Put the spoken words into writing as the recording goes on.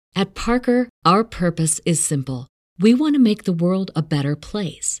At Parker, our purpose is simple. We want to make the world a better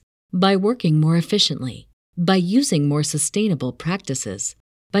place by working more efficiently, by using more sustainable practices,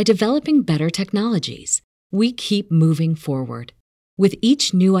 by developing better technologies. We keep moving forward. With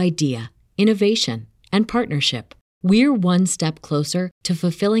each new idea, innovation, and partnership, we're one step closer to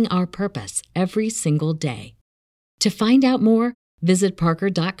fulfilling our purpose every single day. To find out more, visit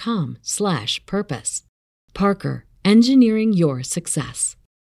parker.com/purpose. Parker, engineering your success.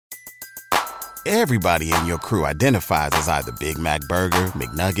 Everybody in your crew identifies as either Big Mac Burger,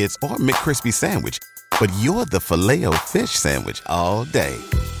 McNuggets, or McCrispy Sandwich. But you're the Filet-O-Fish Sandwich all day.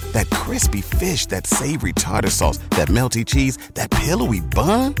 That crispy fish, that savory tartar sauce, that melty cheese, that pillowy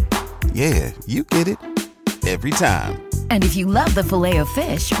bun. Yeah, you get it. Every time. And if you love the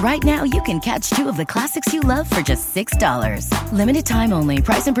Filet-O-Fish, right now you can catch two of the classics you love for just $6. Limited time only.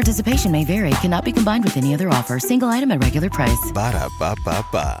 Price and participation may vary. Cannot be combined with any other offer. Single item at regular price.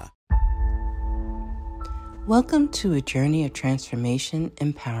 Ba-da-ba-ba-ba. Welcome to a journey of transformation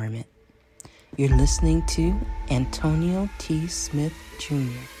empowerment. You're listening to Antonio T. Smith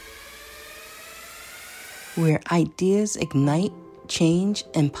Jr., where ideas ignite, change,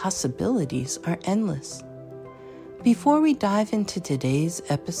 and possibilities are endless. Before we dive into today's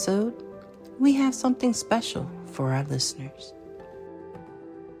episode, we have something special for our listeners.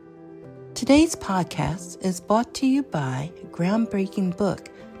 Today's podcast is brought to you by a groundbreaking book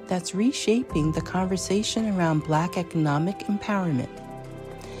that's reshaping the conversation around Black economic empowerment.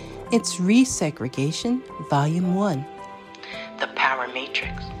 It's Resegregation, Volume 1, The Power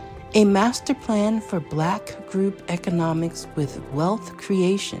Matrix, a master plan for Black group economics with wealth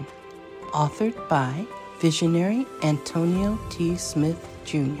creation, authored by visionary Antonio T. Smith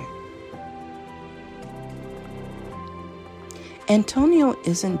Jr. Antonio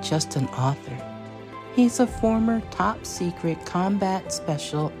isn't just an author. He's a former top-secret combat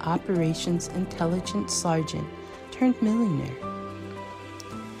special operations intelligence sergeant turned millionaire.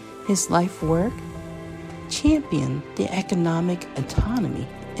 His life work championed the economic autonomy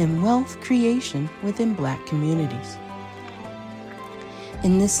and wealth creation within Black communities.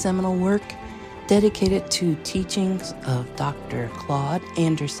 In this seminal work, dedicated to teachings of Dr. Claude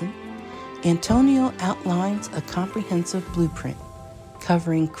Anderson, Antonio outlines a comprehensive blueprint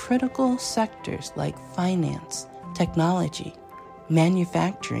covering critical sectors like finance, technology,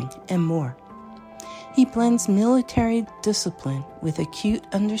 manufacturing, and more. He blends military discipline with acute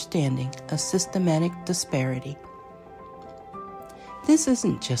understanding of systematic disparity. This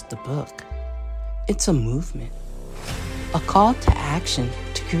isn't just a book. It's a movement, a call to action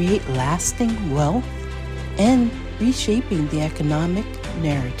to create lasting wealth and reshaping the economic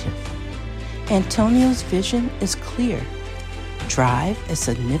narrative. Antonio's vision is clear. Drive a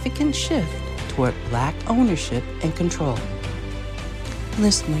significant shift toward Black ownership and control.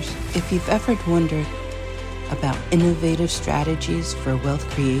 Listeners, if you've ever wondered about innovative strategies for wealth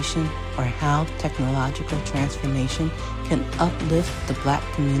creation or how technological transformation can uplift the Black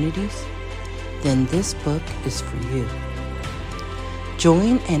communities, then this book is for you.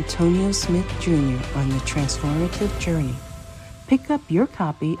 Join Antonio Smith Jr. on the transformative journey. Pick up your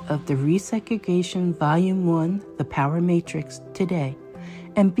copy of the Resegregation Volume 1, The Power Matrix, today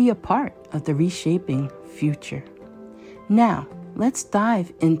and be a part of the reshaping future. Now, let's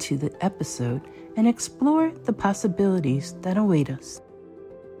dive into the episode and explore the possibilities that await us.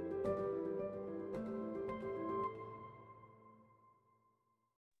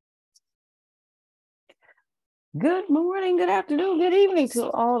 Good morning, good afternoon, good evening to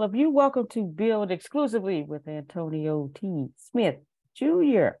all of you. Welcome to Build Exclusively with Antonio T. Smith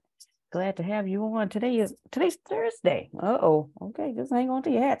Jr. Glad to have you on. Today's Thursday. Okay, just hang on to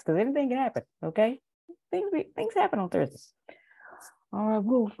your hats because anything can happen. Okay, things happen on Thursdays. All right,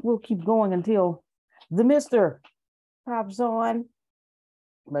 we'll keep going until the Mister pops on.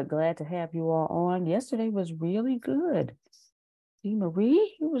 But glad to have you all on. Yesterday was really good. See,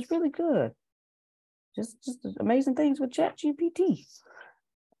 Marie, it was really good. Just amazing things with ChatGPT.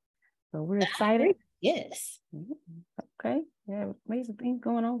 So we're excited. Yes. Okay. Yeah, amazing things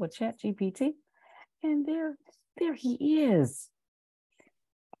going on with ChatGPT. And there he is.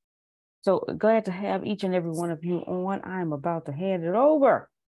 So glad to have each and every one of you on. I'm about to hand it over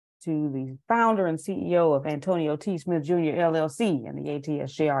to the founder and CEO of Antonio T. Smith Jr. LLC and the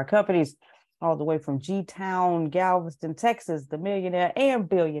ATSJR companies, all the way from G-Town, Galveston, Texas, the millionaire and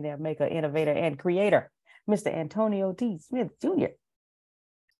billionaire maker, innovator, and creator, Mr. Antonio T. Smith Jr.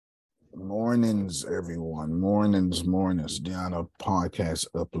 Mornings, everyone. Mornings. Deanna podcast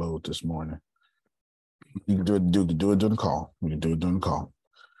upload this morning. You can do it during the call.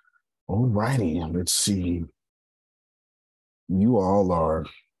 All righty. Let's see. You all are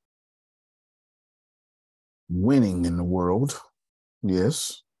winning in the world.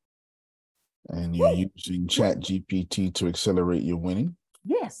 Yes. And you're using Chat GPT to accelerate your winning.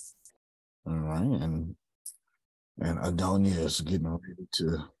 Yes. All right. And Adonia is getting ready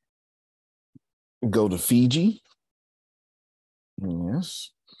to go to Fiji.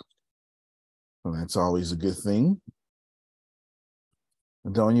 Yes. Well, that's always a good thing.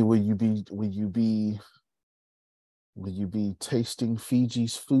 Adonia, will you be tasting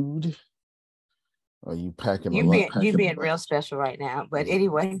Fiji's food? Or are you packing a lunch? You being real special right now. But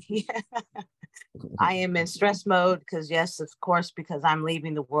anyway, I am in stress mode because yes, of course, because I'm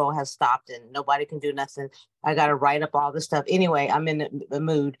leaving, the world has stopped and nobody can do nothing. I got to write up all this stuff. Anyway, I'm in the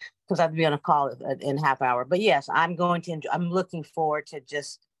mood because I have to be on a call in a half hour. But yes, I'm going to enjoy. I'm looking forward to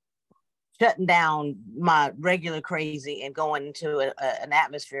just shutting down my regular crazy and going into an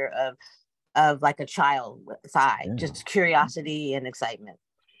atmosphere of like a child side, just curiosity and excitement.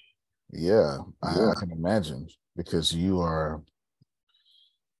 Yeah, I can imagine, because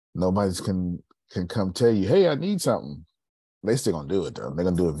nobody's can come tell you, hey, I need something. They still gonna do it though. They're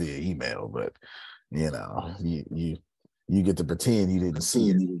gonna do it via email, but you get to pretend you didn't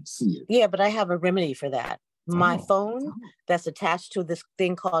see it. Yeah, but I have a remedy for that. My phone that's attached to this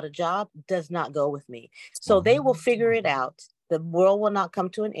thing called a job does not go with me. So they will figure it out. The world will not come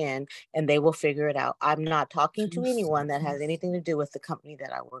to an end and they will figure it out. I'm not talking to anyone that has anything to do with the company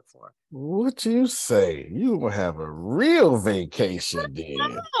that I work for. What you say? You will have a real vacation then.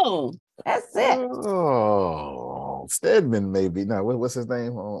 Oh, that's it. Oh, Stedman maybe. No, what's his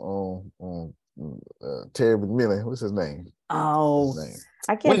name? Terry McMillan. What's his name? Oh, His name?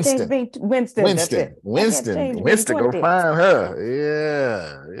 I can't Winston. change Winston. That's it. Winston, go find her.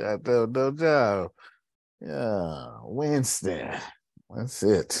 Yeah, no job. Yeah, Winston. That's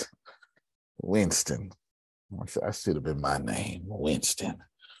it. Winston. I should have been my name, Winston.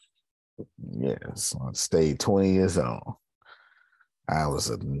 Yes, I stayed 20 years old. I was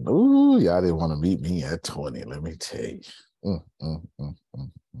y'all didn't want to meet me at 20, let me tell you.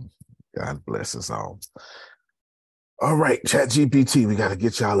 God bless us all. All right, Chat GPT, we got to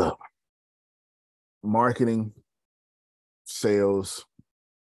get y'all up. Marketing, sales,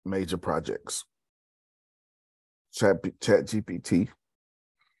 major projects. Chat GPT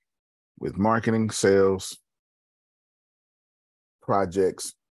with marketing, sales,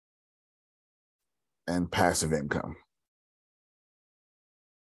 projects, and passive income.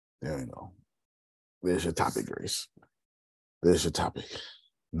 There you go. There's your topic, Grace. There's your topic.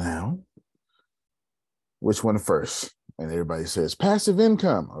 Now, which one first? And everybody says passive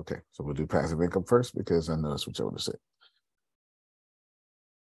income. Okay, so we'll do passive income first because I know that's what you want to say.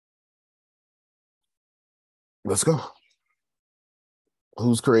 Let's go.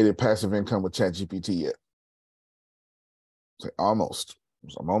 Who's created passive income with ChatGPT yet? Say almost.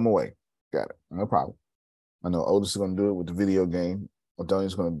 I'm on my way. Got it. No problem. I know Otis is going to do it with the video game.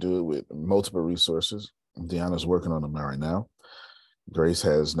 Adonia's going to do it with multiple resources. Deanna's working on them right now. Grace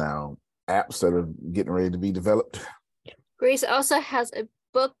has now apps that are getting ready to be developed. Grace also has a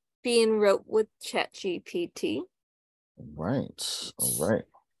book being wrote with ChatGPT. Right. All right.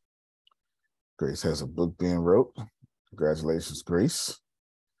 Grace has a book being wrote. Congratulations, Grace.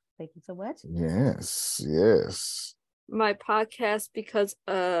 Thank you so much. Yes. My podcast, because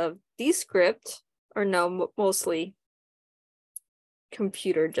of Descript, are now mostly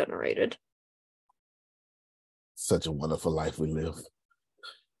computer generated. Such a wonderful life we live.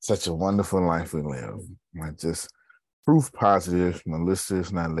 I just proof positive.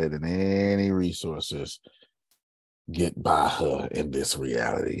 Melissa's not letting any resources get by her in this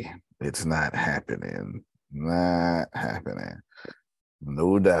reality. It's not happening. No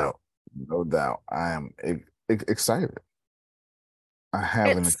doubt. I am excited. I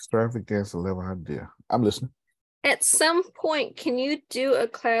have an extravagance level idea. I'm listening. At some point, can you do a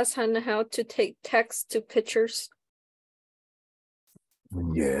class on how to take text to pictures?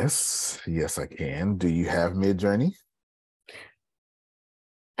 Yes, I can. Do you have Midjourney?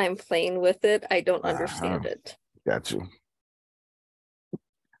 I'm playing with it. I don't understand it. Got you. I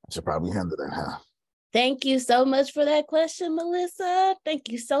should probably handle that, huh? Thank you so much for that question, Melissa. Thank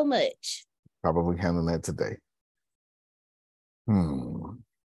you so much. Probably handle that today.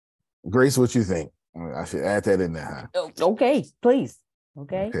 Grace, what you think? I should add that in there, huh? Okay, please.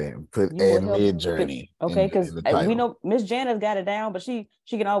 Okay. Put add Midjourney. Okay, because we know Miss Jana's got it down, but she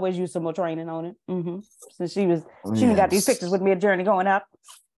can always use some more training on it. Since she got these pictures with Midjourney going up.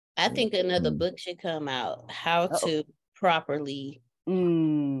 I think another book should come out. How to properly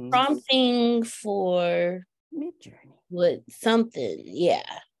prompting for Midjourney. With something. Yeah.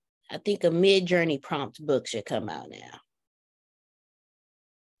 I think a Midjourney prompt book should come out now.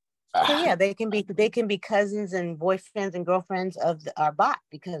 So yeah, they can be cousins and boyfriends and girlfriends of our bot,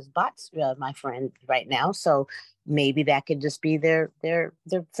 because bot's my friend right now. So maybe that could just be their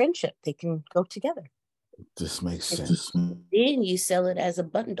friendship. They can go together. This makes sense. Then you sell it as a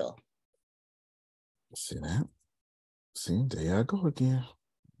bundle. See that? See, there I go again.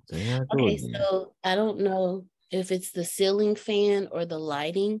 Okay, so I don't know if it's the ceiling fan or the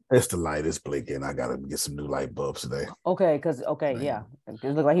lighting. It's the light. It's blinking. I gotta get some new light bulbs today. Okay, yeah. It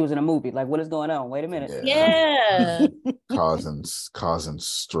looked like he was in a movie. Like, what is going on? Wait a minute. Yeah. causing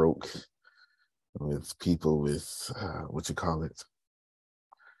stroke with people with what you call it?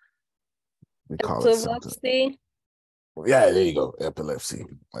 We call it something. Yeah, there you go. Epilepsy.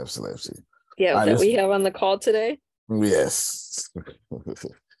 Yeah, that we have on the call today. Yes.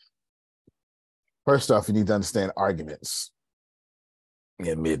 First off, you need to understand arguments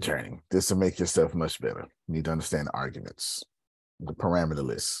in Midjourney. This will make your stuff much better. You need to understand arguments, the parameter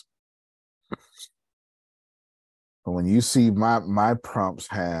list. But when you see my prompts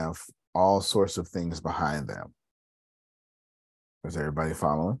have all sorts of things behind them. Is everybody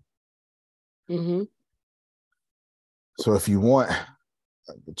following? Mm-hmm. So if you want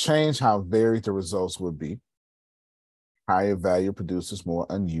to change how varied the results would be, higher value produces more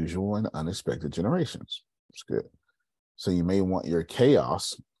unusual and unexpected generations. That's good. So you may want your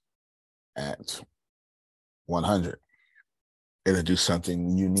chaos at 100. It'll do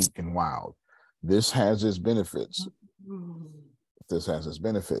something unique and wild. This has its benefits. --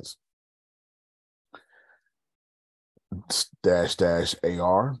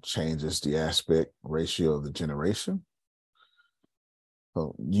 changes the aspect ratio of the generation.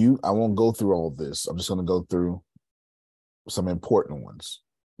 So I won't go through all this. I'm just going to go through some important ones.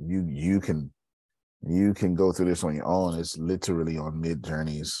 You can go through this on your own. It's literally on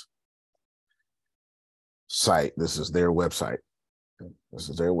Midjourney's site. This is their website.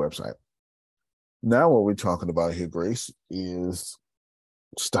 Now what we're talking about here, Grace, is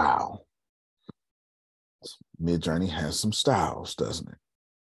style. Midjourney has some styles, doesn't it?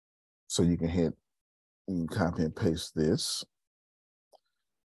 So you can copy and paste this.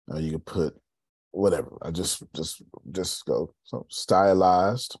 Or you can put whatever. I just go so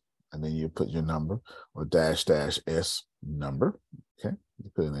stylized, and then you put your number or --s number. Okay, you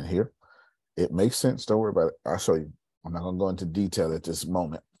put it in here. It makes sense. Don't worry about it. I'll show you. I'm not going to go into detail at this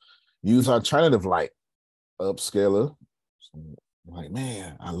moment. Use alternative light, upscaler. So, like,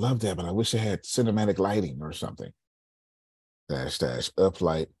 man, I love that, but I wish it had cinematic lighting or something.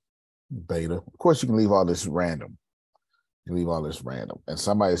 --uplight, beta. Of course, you can leave all this random. And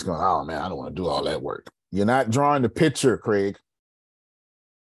somebody's going, oh man, I don't want to do all that work. You're not drawing the picture, Craig.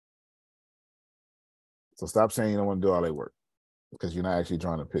 So stop saying you don't want to do all that work, because you're not actually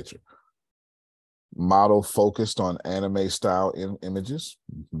drawing a picture. Model focused on anime style images.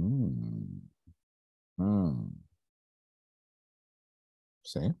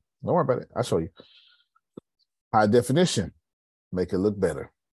 See, don't worry about it. I'll show you. High definition, make it look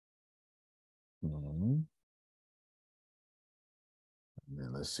better. And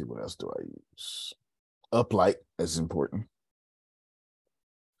then let's see, what else do I use? Uplight is important.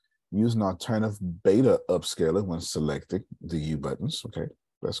 Use an alternative beta upscaler when selecting the U buttons. Okay,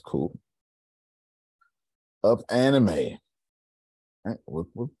 that's cool. Up anime. All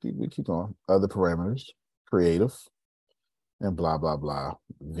right, we keep on. Other parameters, creative, and blah, blah, blah,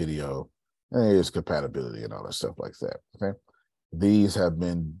 video. And here's compatibility and all that stuff like that. Okay. These have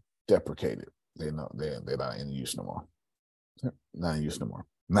been deprecated. They're not in use no more. Not in use no more.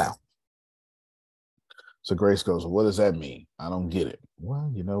 Now, so Grace goes, well, what does that mean? I don't get it.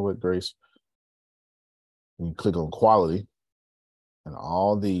 Well, you know what, Grace? You click on quality, and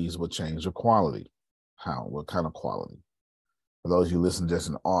all these will change the quality. How? What kind of quality? For those of you listening just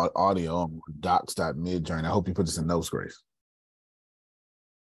in audio on docs.midjourney, I hope you put this in notes, Grace.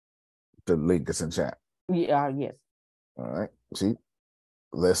 The link is in chat. Yeah, yes. All right. See,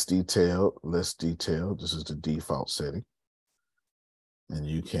 less detailed. This is the default setting. And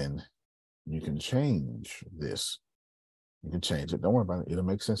you can change this. You can change it. Don't worry about it. It'll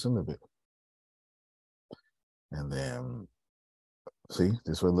make sense in a little bit. And then, see,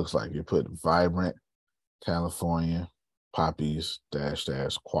 this is what it looks like. You put vibrant, California, poppies,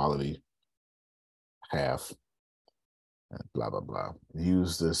 -- quality, half, and blah, blah, blah.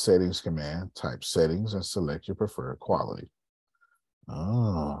 Use the settings command, type settings, and select your preferred quality.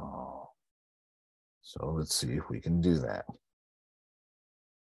 Oh. So let's see if we can do that.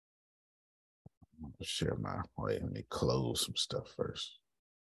 Share let me close some stuff first.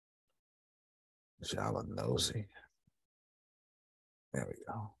 Y'all are nosy. There we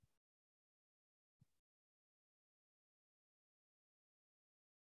go.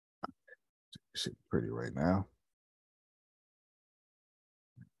 Shit pretty right now.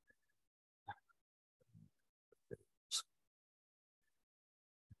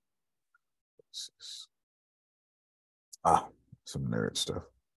 Some nerd stuff.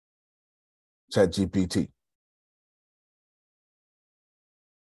 ChatGPT.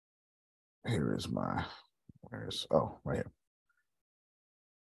 Here is my, right here.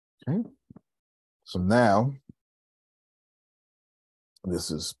 Okay. So now,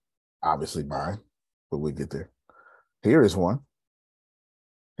 this is obviously mine, but we'll get there. Here is one.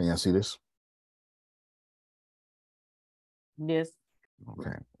 Can y'all see this? Yes.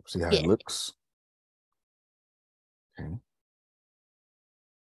 Okay. See how it looks? Okay.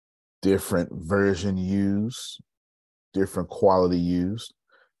 Different version used, different quality used,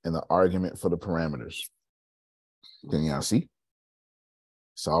 and the argument for the parameters. Can y'all see?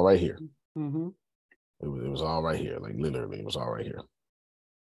 It's all right here. Mm-hmm. It was all right here. Like literally, it was all right here.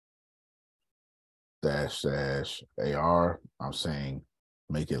 -- AR. I'm saying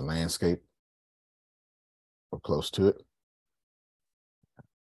make it landscape or close to it.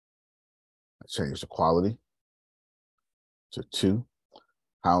 I changed the quality to 2.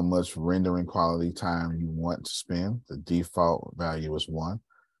 How much rendering quality time you want to spend. The default value is 1.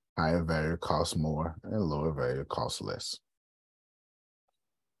 Higher value costs more, and lower value costs less.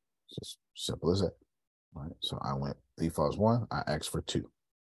 It's just simple as that. All right. So I went default is 1. I asked for 2.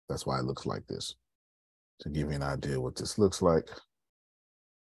 That's why it looks like this. To give you an idea what this looks like.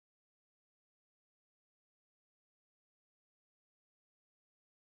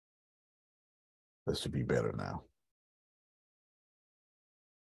 This should be better now.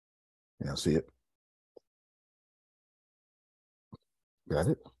 Y'all see it? Got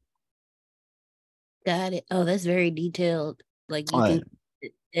it? Got it. Oh, that's very detailed. Like you can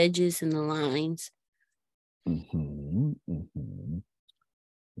the edges and the lines.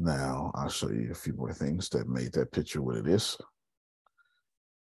 Now I'll show you a few more things that made that picture what it is.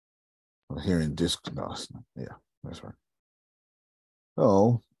 Here in disk, no, it's not. Yeah, that's right.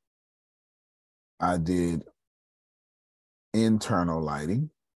 So I did internal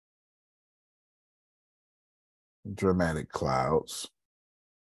lighting, dramatic clouds,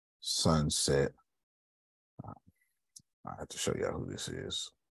 sunset. I have to show y'all who this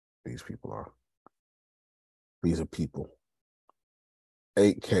is. These people are. These are people.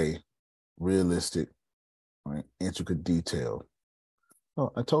 8K, realistic, right? Intricate detail.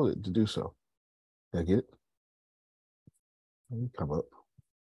 Oh, I told it to do so. Did I get it? Let me come up.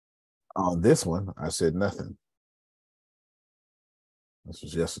 On this one, I said nothing. This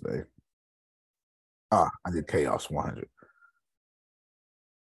was yesterday. I did chaos 100.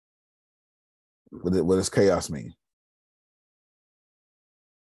 What does chaos mean?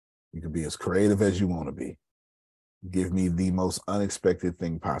 You can be as creative as you want to be. Give me the most unexpected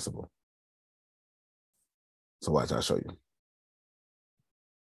thing possible. So watch, I'll show you.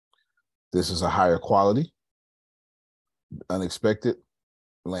 This is a higher quality, unexpected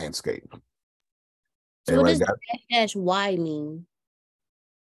landscape. So what does -y mean?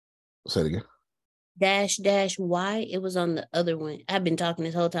 Say it again. -y. It was on the other one. I've been talking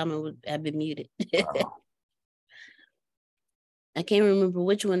this whole time and I've been muted. I can't remember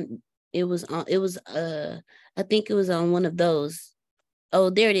which one it was on. It was I think it was on one of those. Oh,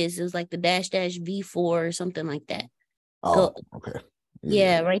 there it is. It was like the --V4 or something like that. Oh, okay.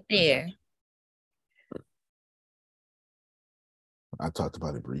 Yeah, right there. I talked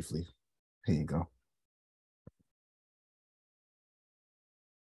about it briefly. Here you go.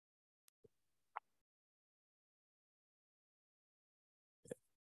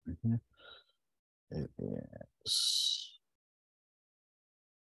 It is.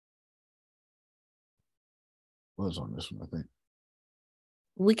 What was on this one, I think?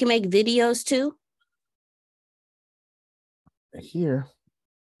 We can make videos too. Here,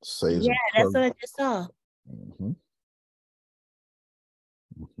 saves. Yeah, that's what I just saw.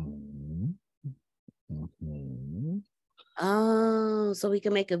 Oh, so we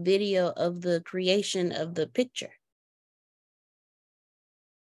can make a video of the creation of the picture.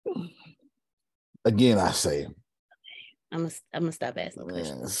 Again, I say. I'm gonna stop asking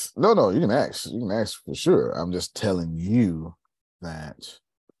questions. No, you can ask. You can ask for sure. I'm just telling you that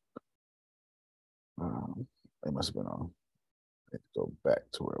it must have been on. Let's go back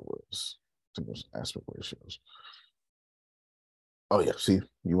to where it was. I think it was aspect ratios. Oh yeah, see,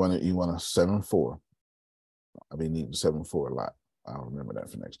 you want a 7:4. I've been needing 7:4 a lot. I'll remember that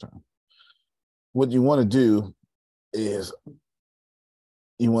for next time. What you want to do is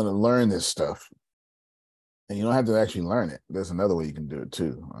you want to learn this stuff. And you don't have to actually learn it. There's another way you can do it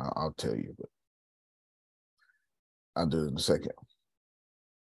too. I'll tell you, but I'll do it in a second.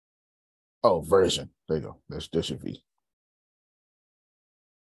 Oh, version. There you go. There's your V.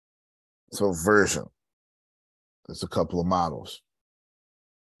 So version. There's a couple of models.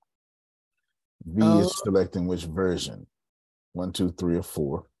 V is selecting which version. 1, 2, 3, or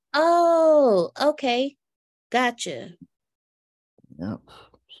 4. Oh, okay. Gotcha. Yep.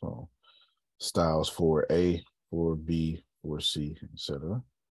 So styles 4A, 4B, 4C, etc.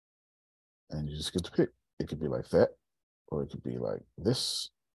 And you just get to pick. It could be like that, or it could be like this,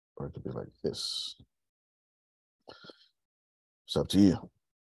 or it could be like this. It's up to you.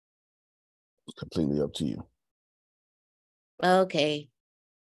 It's completely up to you. Okay.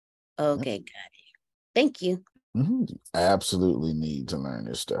 Okay, got it. Thank you. Mm-hmm. You absolutely need to learn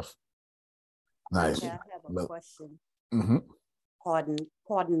this stuff. Nice. Okay, I have a question. Mm-hmm. Pardon.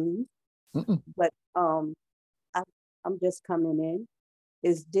 But I'm just coming in.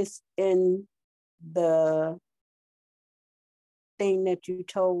 Is this in the thing that you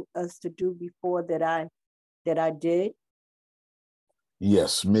told us to do before that I did?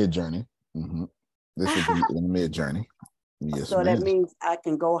 Yes, Midjourney. Mm-hmm. This would be in Midjourney. Yes, so that means I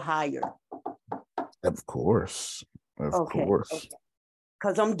can go higher. Of course. Of course. Okay.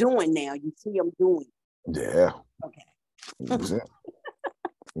 Because I'm doing now. You see, I'm doing. Yeah. Okay. That's it.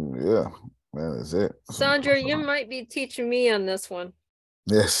 Yeah, that is it. Sandra, you might be teaching me on this one.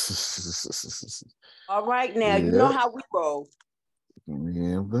 Yes. All right, now you know how we roll.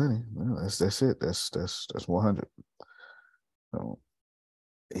 Yeah, buddy. Well, that's it. That's 100. So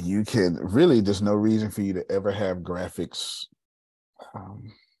you can really. There's no reason for you to ever have graphics.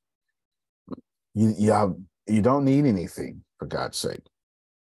 You don't need anything, for God's sake.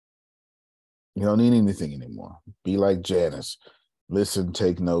 You don't need anything anymore. Be like Janice. Listen,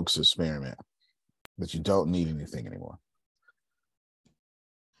 take notes, experiment. But you don't need anything anymore.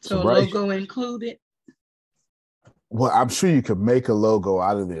 So logo included? Well, I'm sure you could make a logo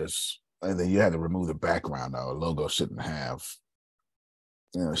out of this, and then you had to remove the background. Now, a logo shouldn't have,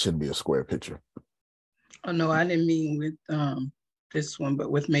 it shouldn't be a square picture. Oh, no, I didn't mean with this one,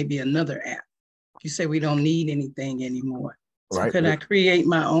 but with maybe another app. You say we don't need anything anymore. So right. Could I create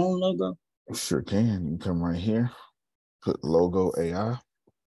my own logo? Sure can. You can come right here, put logo AI.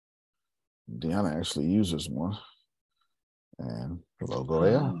 Deanna actually uses one. And logo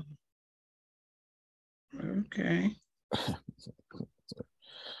AI. Okay.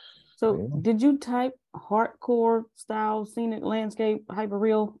 So did you type hardcore style, scenic landscape,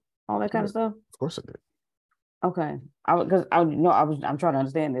 hyperreal, all that kind of stuff? Of course I did. Okay. I'm trying to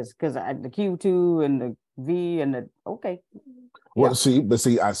understand this because the Q2 and the V and the Well,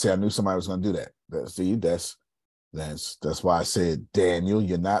 I knew somebody was going to do that. That's why I said, Daniel,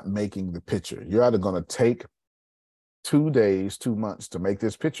 you're not making the picture. You're either going to take 2 days, 2 months to make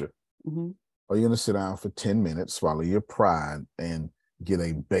this picture, or you're going to sit down for 10 minutes, swallow your pride, and get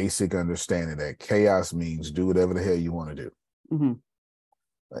a basic understanding that chaos means do whatever the hell you want to do.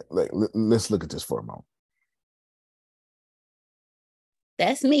 Let's look at this for a moment.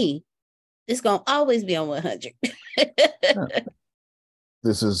 That's me. It's going to always be on 100.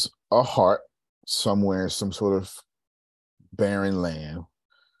 This is a heart somewhere, some sort of barren land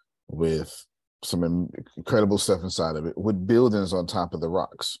with some incredible stuff inside of it, with buildings on top of the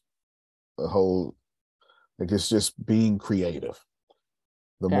rocks. The whole, it's just being creative.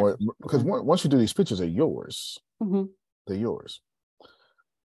 More, because once you do these pictures, they're yours. They're yours.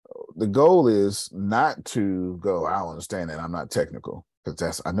 The goal is not to go, I don't understand that, I'm not technical,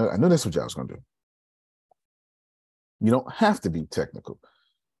 because I know that's what y'all was going to do. You don't have to be technical.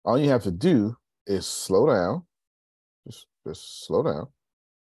 All you have to do is slow down. Just slow down.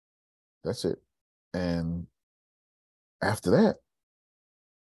 That's it. And after that,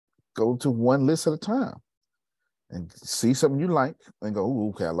 go to one list at a time and see something you like and go, ooh,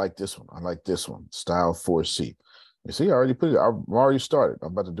 okay, I like this one. I like this one. Style 4C. You see, I already put it, I've already started.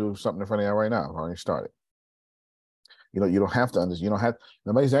 I'm about to do something in front of you right now. I've already started. You don't have to understand.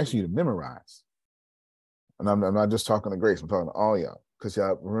 Nobody's asking you to memorize. And I'm not just talking to Grace, I'm talking to all y'all. Because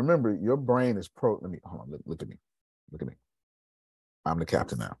y'all remember, your brain is look at me. Look at me. I'm the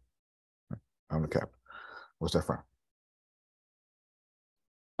captain now. I'm the captain. What's that from?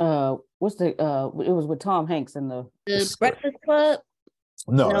 It was with Tom Hanks in the Breakfast Club?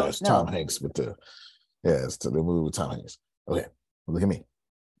 No, that's Tom Hanks with it's the movie with Tom Hanks. Okay, look at me.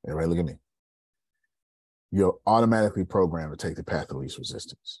 Everybody look at me. You're automatically programmed to take the path of least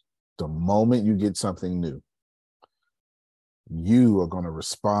resistance. The moment you get something new, you are going to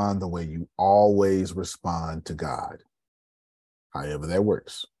respond the way you always respond to God. However that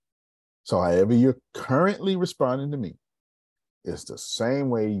works. So however you're currently responding to me, it's the same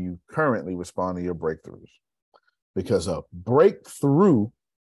way you currently respond to your breakthroughs. Because a breakthrough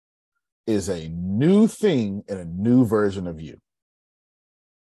is a new thing and a new version of you.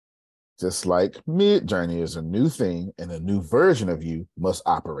 Just like Midjourney is a new thing and a new version of you must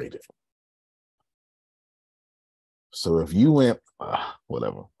operate it. So if you went,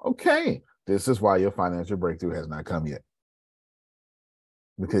 whatever, okay, this is why your financial breakthrough has not come yet.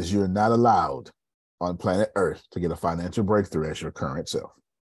 Because you're not allowed on planet Earth to get a financial breakthrough as your current self.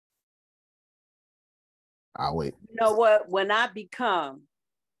 I'll wait. You know what? When I become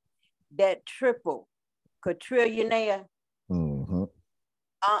that triple quadrillionaire, mm-hmm.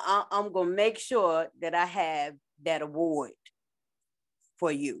 I'm going to make sure that I have that award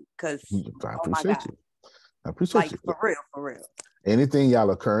for you. Because I appreciate you. I appreciate you. For real. Anything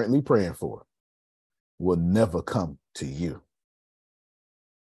y'all are currently praying for will never come to you.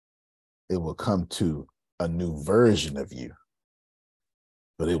 It will come to a new version of you,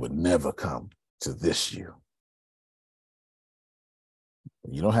 but it would never come to this you.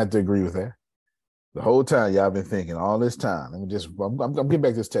 You don't have to agree with that. The whole time y'all been thinking all this time. I'm getting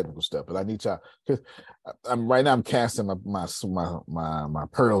back to this technical stuff, but I need y'all, because right now I'm casting my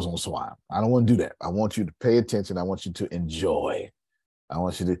pearls on swine. I don't want to do that. I want you to pay attention. I want you to enjoy. I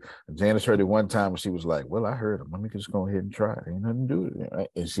want you to. Janice heard it one time and she was like, "Well, I heard him. Let me just go ahead and try it. Ain't nothing to do with it." Right?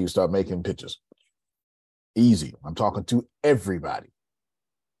 And she started making pictures. Easy. I'm talking to everybody.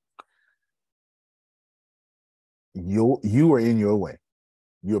 You are in your way.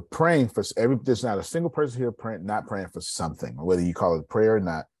 You're praying for there's not a single person here not praying for something, whether you call it prayer or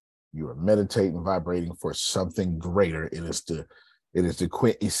not. You are meditating, vibrating for something greater. It is the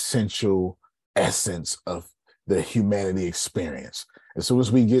quintessential essence of the humanity experience. As soon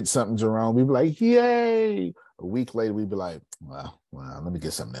as we get something, Jerome, we be like, yay. A week later, we'd be like, well, let me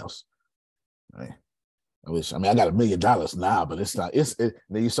get something else. Right? I got $1 million now, but it's not. Then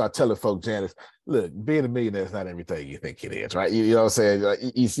you start telling folks, Janice, look, being a millionaire is not everything you think it is, right? You know what I'm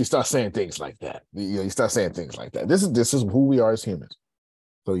saying? You start saying things like that. You start saying things like that. This is who we are as humans.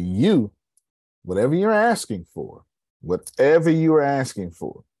 So whatever you're asking for,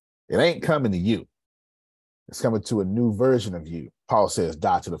 it ain't coming to you. It's coming to a new version of you. Paul says,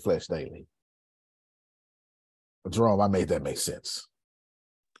 die to the flesh daily. But Jerome, I made that make sense.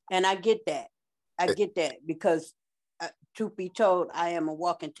 And I get that. Because truth be told, I am a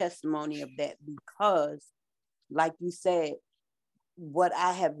walking testimony of that, because like you said, what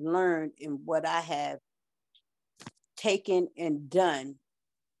I have learned and what I have taken and done,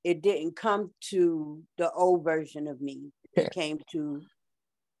 it didn't come to the old version of me. It came to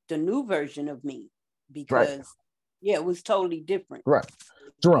the new version of me, because it was totally different. Right.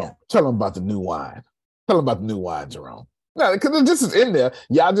 Jerome, tell them about the new wine. Jerome. No, because this is in there.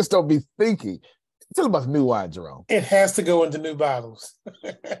 Y'all just don't be thinking. Tell them about the new wine, Jerome. It has to go into new bottles.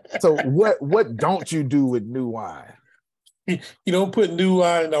 So what don't you do with new wine? You don't put new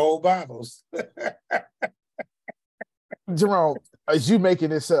wine in the old bottles. Jerome, is you making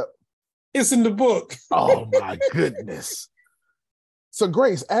this up? It's in the book. Oh my goodness. So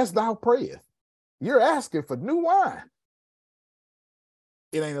Grace, as thou prayest, you're asking for new wine.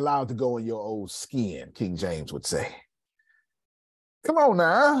 It ain't allowed to go in your old skin, King James would say. Come on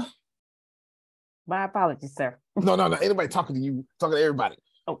now. My apologies, sir. No. Anybody talking to you, talking to everybody.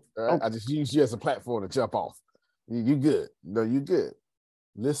 Oh, right? I just use you as a platform to jump off. You good. No, you good.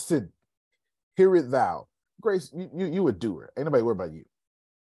 Listen, hear it thou. Grace, you a doer. Ain't nobody worried about you.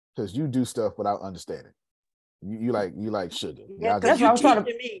 Because you do stuff without understanding. You like sugar. Yeah, that's what I was trying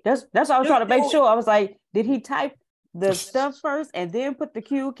to. That's what I was trying to make sure. I was like, did he type the stuff first and then put the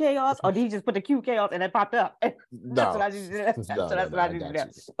Q chaos, or did he just put the Q chaos and it popped up? That's what I just did. That's what I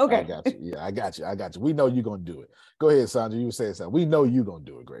did. Okay. I got you. Yeah, I got you. We know you're gonna do it. Go ahead, Sandra. You were saying something. We know you're gonna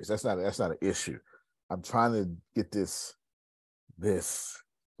do it, Grace. That's not an issue. I'm trying to get this.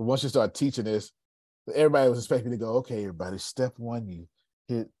 Once you start teaching this, everybody was expecting me to go, okay, everybody, step one, you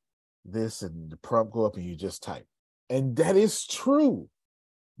hit this and the prompt go up and you just type. And that is true.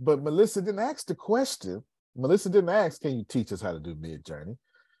 But Melissa didn't ask the question. Melissa didn't ask, can you teach us how to do Midjourney?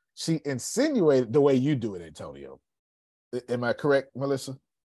 She insinuated the way you do it, Antonio. Am I correct, Melissa?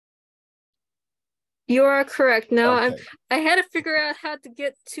 You are correct. Now okay. I had to figure out how to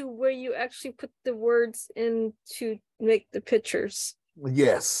get to where you actually put the words in to make the pictures.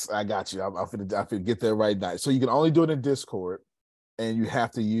 Yes, I got you. I finna get there right now. So you can only do it in Discord, and you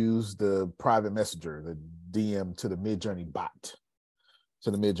have to use the private messenger, the DM to the Midjourney bot.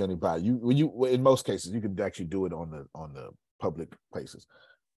 You in most cases you can actually do it on the public places.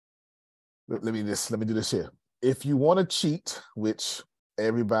 Let me do this here. If you want to cheat, which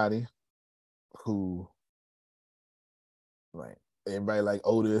everybody like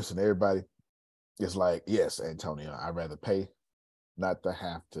Otis and everybody is like, yes, Antonio, I'd rather pay not to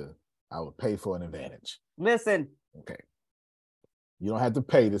have to I would pay for an advantage. Listen. Okay. You don't have to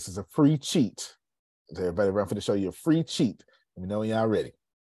pay. This is a free cheat. Everybody around for to show you a free cheat. Let me know when y'all ready.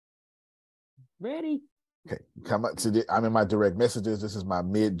 Ready. Okay. Come up to I'm in my direct messages. This is my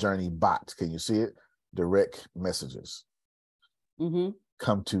Midjourney bot. Can you see it? Direct messages. Mm-hmm.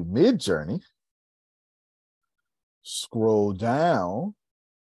 Come to Midjourney. Scroll down.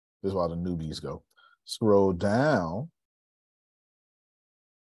 This is where all the newbies go. Scroll down.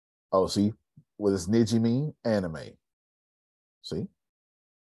 Oh, see? What does Niji mean? Anime. See?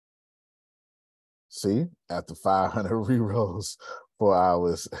 See? After 500 rerolls, 4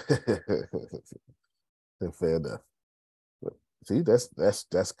 hours. Fair enough. But see,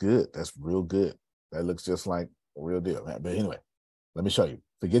 that's good. That's real good. That looks just like a real deal. But anyway, let me show you.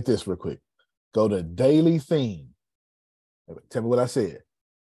 Forget this real quick. Go to daily theme. Tell me what I said.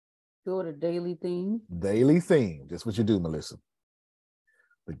 Go to daily theme. Daily theme. That's what you do, Melissa.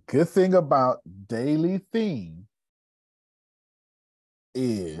 The good thing about daily theme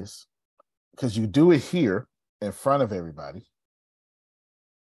is because you do it here in front of everybody.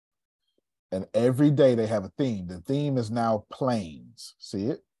 And every day they have a theme. The theme is now planes. See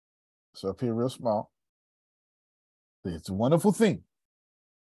it? It's up here real small. It's a wonderful thing.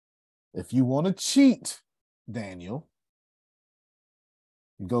 If you want to cheat, Daniel,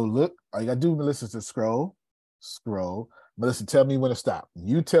 you go look. All you got to do, Melissa, is to scroll. Melissa, tell me when to stop.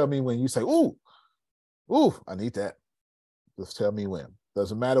 You tell me when you say, ooh, I need that. Just tell me when.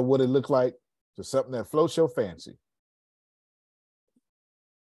 Doesn't matter what it looks like. Just something that floats your fancy.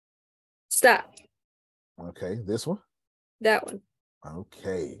 Stop. Okay, this one? That one.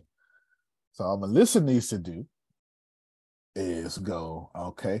 Okay. So all Melissa needs to do is go,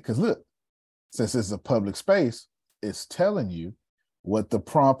 okay, because look, since it's a public space, it's telling you what the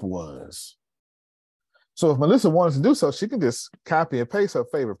prompt was. So if Melissa wanted to do so, she can just copy and paste her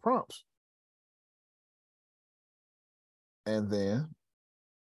favorite prompts. And then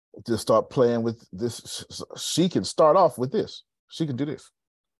just start playing with this. She can start off with this. She can do this.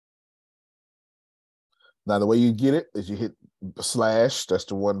 Now, the way you get it is you hit slash. That's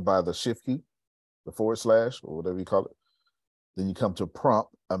the one by the shift key, the / or whatever you call it. Then you come to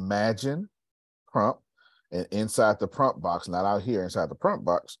prompt, imagine prompt. And inside the prompt box, not out here, inside the prompt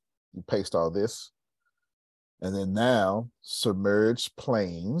box, you paste all this. And then now, submerged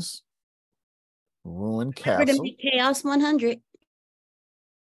plains, ruined castle. Chaos 100.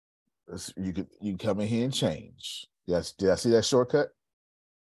 You can come in here and change. Yes, did I see that shortcut?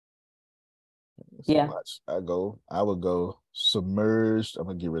 So yeah. Watch. I would go submerged. I'm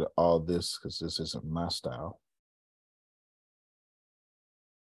gonna get rid of all this because this isn't my style.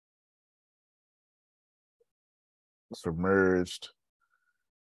 Submerged.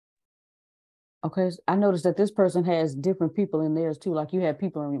 Okay, I noticed that this person has different people in theirs too. Like you have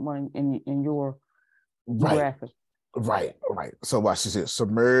people in your graphic. Right. So watch this here.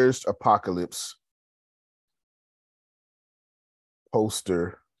 Submerged apocalypse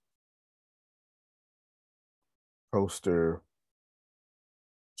poster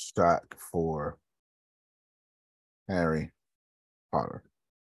shot for Harry Potter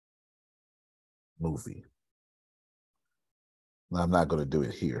movie. Now, I'm not going to do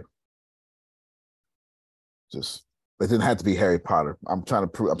it here. Just it didn't have to be Harry Potter. I'm trying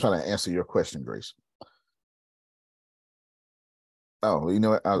to answer your question, Grace. Oh, you know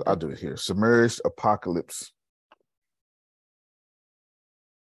what? I'll do it here. Submerged apocalypse.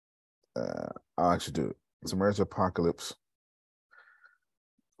 I'll actually do it. Submerged apocalypse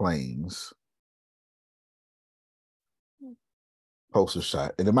planes poster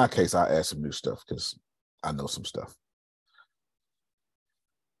shot. And in my case, I'll add some new stuff because I know some stuff.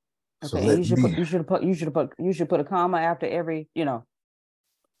 Okay, so you should put a comma after every,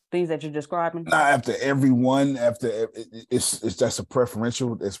 things that you're describing. Not after every one. It's that's a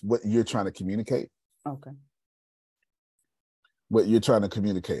preferential. It's what you're trying to communicate. Okay. What you're trying to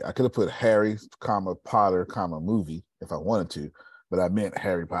communicate. I could have put Harry, Potter, movie if I wanted to, but I meant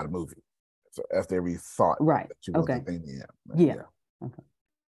Harry Potter movie. So after every thought, right? That you okay. Yeah. Okay.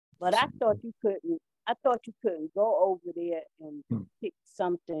 But I thought you couldn't go over there and pick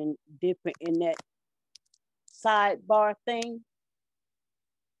something different in that sidebar thing.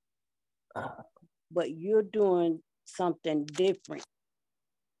 But you're doing something different.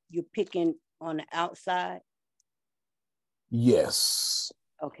 You're picking on the outside. Yes.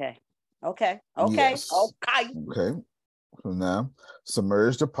 Okay. Yes. Okay. So now,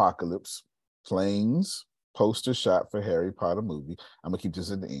 submerged apocalypse, planes, poster shot for Harry Potter movie. I'm gonna keep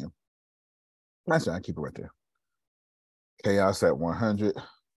this at the end. Actually, I keep it right there. Chaos at 100,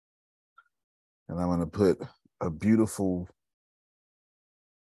 and I'm gonna put a beautiful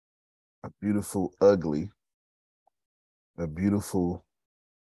a beautiful, ugly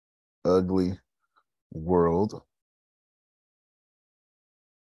world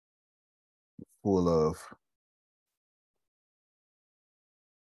full of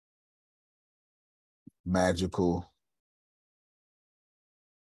magical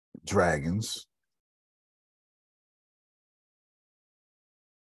dragons,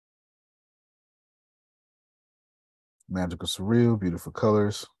 magical, surreal, beautiful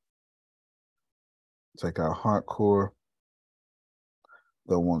colors. Take out hardcore.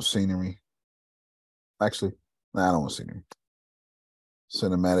 Don't want scenery. Actually, no, I don't want scenery.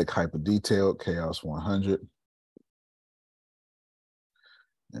 Cinematic, hyper detailed, chaos 100.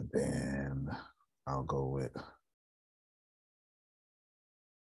 And then I'll go with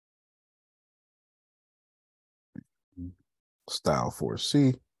style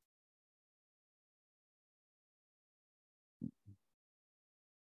 4C.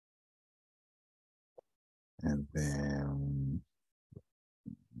 And then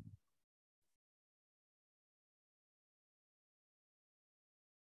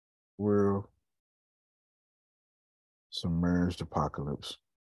world submerged apocalypse.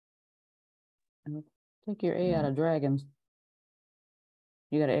 Take your A out of dragons.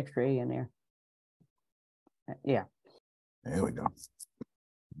 You got an extra A in there. Yeah. There we go.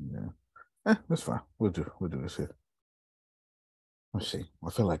 Yeah. That's fine. We'll do this here. Let's see.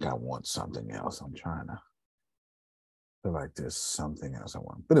 I feel like I want something else. I'm trying to feel like there's something else I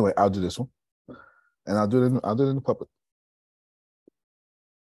want. But anyway, I'll do this one. And I'll do it in the puppet.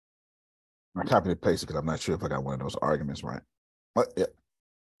 I copied and pasted because I'm not sure if I got one of those arguments right. But yeah.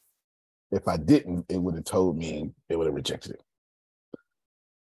 If I didn't, it would have told me, it would have rejected it.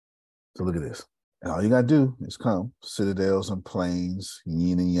 So look at this. And all you got to do is come, citadels and plains,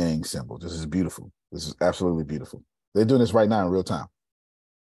 yin and yang symbol. This is beautiful. This is absolutely beautiful. They're doing this right now in real time.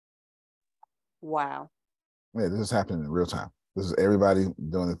 Wow. Yeah, this is happening in real time. This is everybody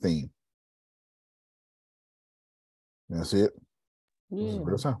doing the theme. You see it? Yeah. This is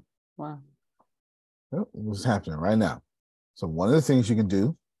real time. Wow. Yep, this is happening right now. So one of the things you can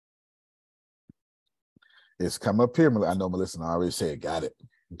do is come up here. I know Melissa already said, got it.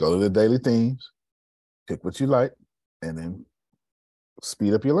 Go to the daily themes, pick what you like, and then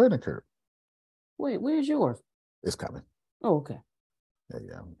speed up your learning curve. Wait, where's yours? It's coming. Oh, okay.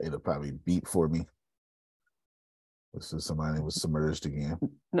 Yeah. It'll probably beep for me. This is somebody that was submerged again.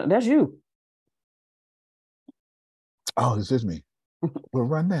 No, that's you. Oh, this is me. Well,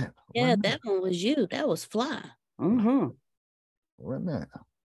 run that. Yeah, that one was you. That was fly. Mm-hmm. Run that.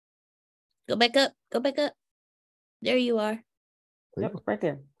 Go back up. Go back up. There you are. Yep, right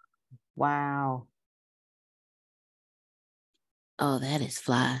there. Wow. Oh, that is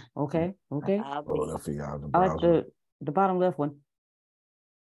fly. Okay. Blow it up for y'all in the I browser. like the bottom left one.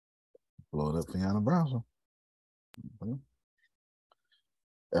 Blow it up for y'all in the browser.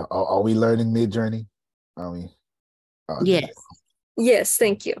 Are we learning Midjourney? Are we? Yes. Yes,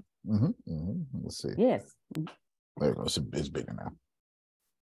 thank you. Let's see. Yes. There we go. It's bigger now.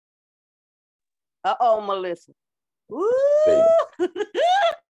 Uh-oh, Melissa. Woo!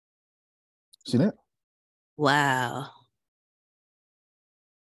 See that? Wow.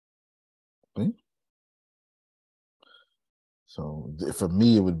 See? So for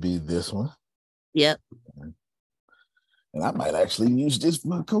me, it would be this one. Yep. And I might actually use this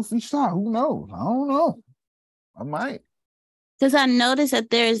for Kofi Star. Who knows? I don't know. I might. Because I noticed that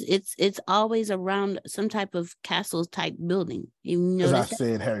it's always around some type of castle type building. You Because notice I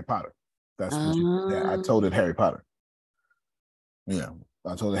said Harry Potter. That's what I told it Harry Potter. Yeah.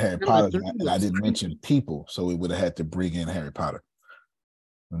 I told it Harry Potter, and I didn't mention people, so it would have had to bring in Harry Potter.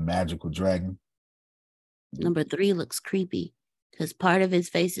 The magical dragon. Number 3 looks creepy because part of his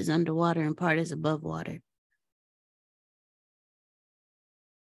face is underwater and part is above water.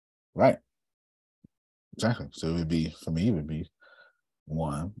 Right. Exactly. So it would be, for me, it would be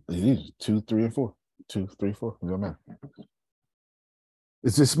 1, 2, 3, and 4. 2, 3, 4. It don't matter.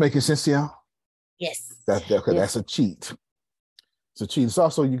 Is this making sense to y'all? Yes. That's a cheat. It's a cheat. It's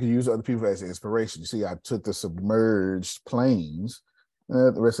also, you can use other people as inspiration. You see, I took the submerged planes.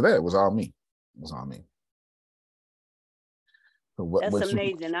 The rest of that was all me. It was all me. So That's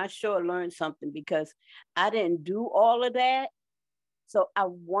amazing. I sure learned something because I didn't do all of that. So I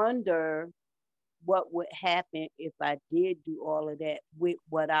wonder what would happen if I did do all of that with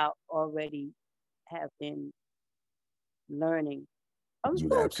what I already have been learning. I'm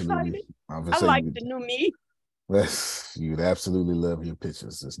so excited. I like the new me. You'd absolutely love your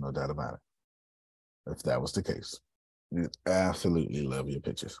pictures. There's no doubt about it. If that was the case, you'd absolutely love your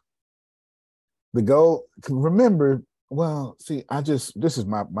pictures. The goal, remember, Well, see, this is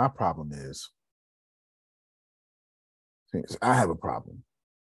my problem is, I have a problem.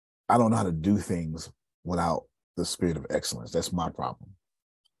 I don't know how to do things without the spirit of excellence. That's my problem.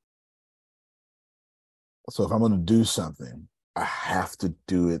 So if I'm going to do something, I have to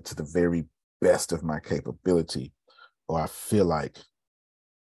do it to the very best of my capability, or I feel like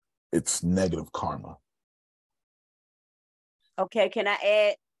it's negative karma. Okay, can I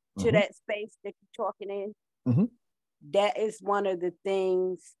add to that space that you're talking in? Mm-hmm. That is one of the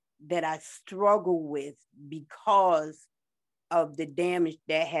things that I struggle with because of the damage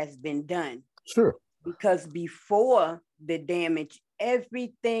that has been done. Sure. Because before the damage,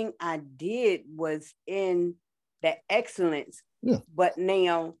 everything I did was in the excellence. Yeah. But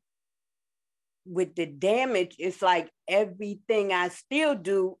now with the damage, it's like everything I still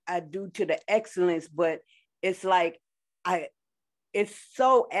do, I do to the excellence, but it's like it's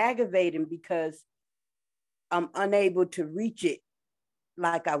so aggravating because I'm unable to reach it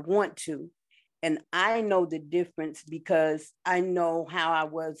like I want to. And I know the difference because I know how I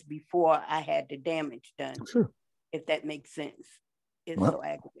was before I had the damage done. Sure. If that makes sense. It's so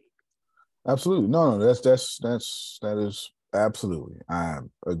aggravating. Absolutely. No, that is absolutely. I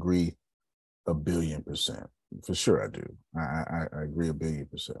agree 1,000,000,000%. For sure I do. I agree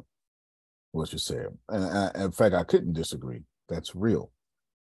 1,000,000,000% what you said. And in fact, I couldn't disagree. That's real.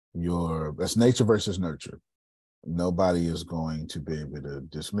 That's nature versus nurture. Nobody is going to be able to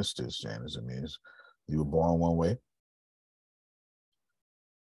dismiss this, Janice. It means you were born one way.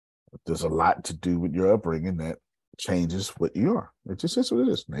 There's a lot to do with your upbringing that changes what you are. It just is what it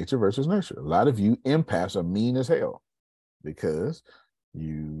is. Nature versus nurture. A lot of you empaths are mean as hell because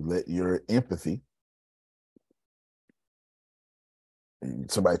you let your empathy,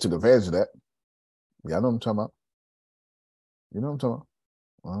 somebody took advantage of that. Y'all know what I'm talking about. You know what I'm talking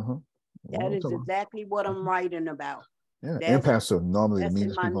about. Uh-huh. That is exactly what I'm writing about. Yeah, empaths are normally the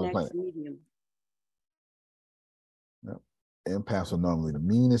meanest people on the planet. Medium. Yeah. Empaths are normally the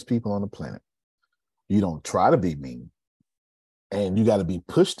meanest people on the planet. You don't try to be mean, and you got to be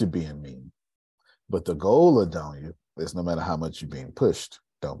pushed to being mean. But the goal of you is no matter how much you're being pushed,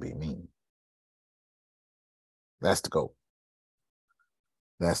 don't be mean. That's the goal.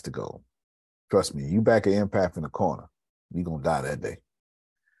 That's the goal. Trust me, you back an empath in the corner, you're going to die that day.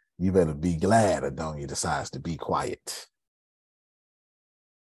 You better be glad Adonia decides to be quiet.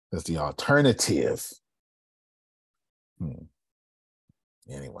 That's the alternative.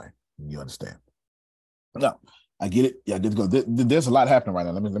 Anyway, you understand. No, I get it. Yeah, good to go. There's a lot happening right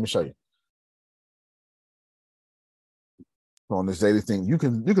now. Let me show you. On this daily thing, you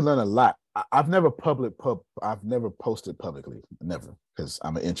can learn a lot. I've never posted publicly, never, because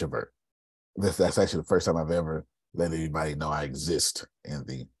I'm an introvert. That's actually the first time I've ever let anybody know I exist in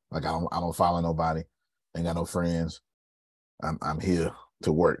the I don't follow nobody, ain't got no friends. I'm here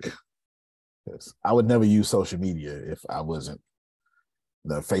to work. I would never use social media if I wasn't.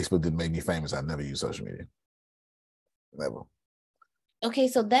 Facebook didn't make me famous. I'd never use social media. Never. Okay,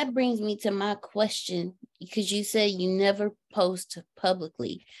 so that brings me to my question, because you said you never post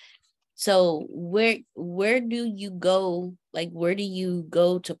publicly. So where do you go? Like, where do you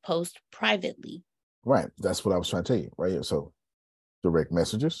go to post privately? Right. That's what I was trying to tell you right here. So direct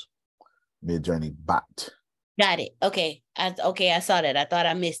messages, Midjourney bot. Got it. Okay. I saw that. I thought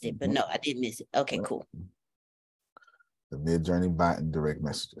I missed it, but no, I didn't miss it. Okay, cool. The Midjourney bot and direct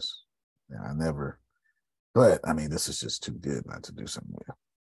messages. Yeah, but I mean, this is just too good not to do something with.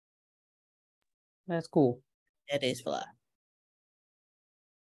 That's cool. That is fly.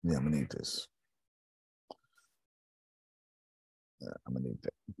 Yeah, I'm gonna need this. Yeah, I'm gonna need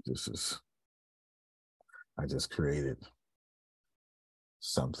that. I just created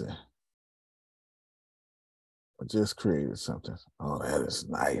something. Oh, that is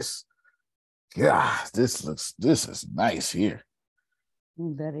nice. God, this is nice here.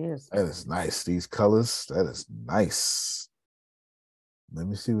 That is. That is nice. These colors, that is nice. Let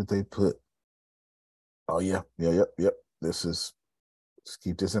me see what they put. Oh, yeah. Yep. Just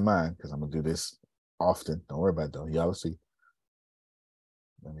keep this in mind because I'm going to do this often. Don't worry about it, though. Y'all see.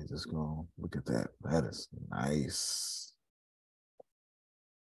 Let me just go look at that. That is nice.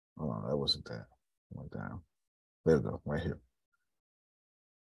 Oh, that wasn't that. Went down. There we go. Right here.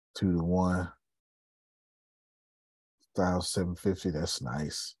 2:1. 1,750. That's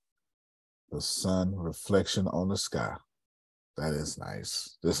nice. The sun reflection on the sky. That is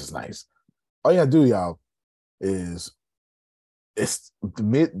nice. This is nice. All you gotta do, y'all, is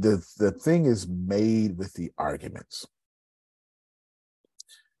the thing is made with the arguments.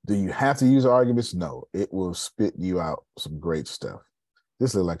 Do you have to use arguments? No. It will spit you out some great stuff.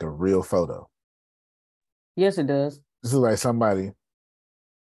 This looks like a real photo. Yes, it does. This is like somebody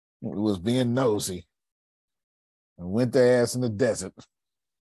who was being nosy and went their ass in the desert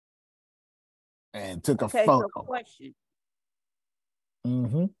and took a photo. So question.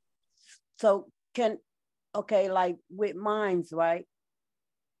 Mm-hmm. So like with mines, right?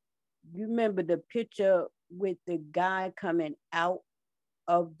 You remember the picture with the guy coming out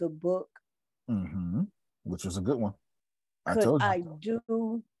of the book? Mm-hmm. Which was a good one.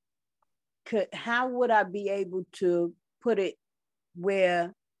 How would I be able to put it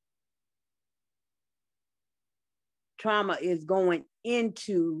where trauma is going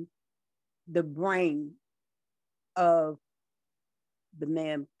into the brain of the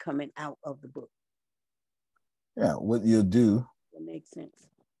man coming out of the book? Yeah, what you'll do. That makes sense.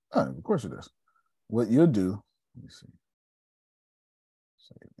 Oh, of course it does. What you'll do, let me see.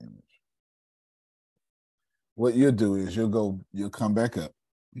 Save image. What you'll do is you'll come back up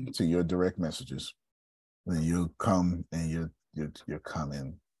to your direct messages. Then you'll come and you'll come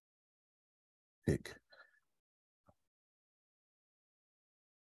and pick.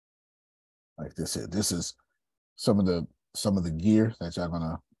 Like this here. This is some of the gear that y'all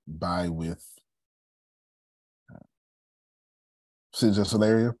gonna buy with Sigil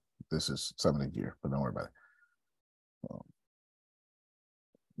Solaria. This is some of the gear, but don't worry about it.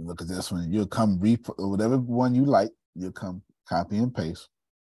 Look at this one. You'll come whatever one you like. You'll come copy and paste,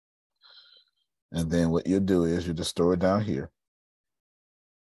 and then what you'll do is you just store it down here.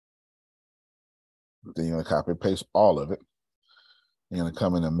 Then you're gonna copy and paste all of it. You're gonna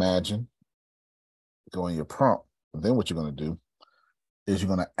come and imagine, go in your prompt. And then what you're gonna do is you're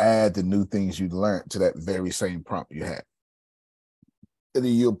gonna add the new things you learned to that very same prompt you had. And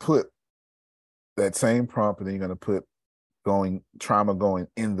then you'll put that same prompt, and then you're gonna put trauma going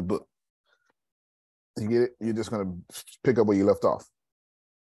in the book. You get it? You're just gonna pick up where you left off.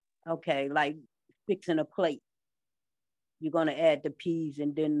 Okay, like fixing a plate. You're gonna add the peas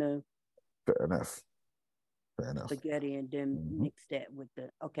and then the fair enough spaghetti and then mix that with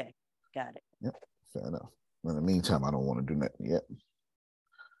the okay, got it. Yep, fair enough. In the meantime, I don't want to do that yet.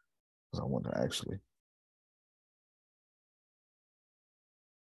 Because I want to actually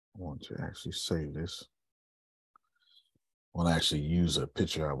save this. I want to actually use a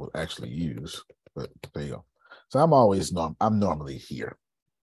picture I would actually use, but there you go. So I'm normally here.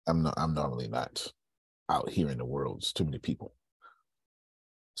 I'm normally not out here in the world. It's too many people.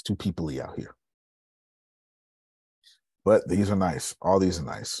 It's too people-y out here. But these are nice. All these are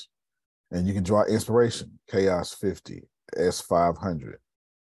nice. And you can draw inspiration. Chaos 50, S500,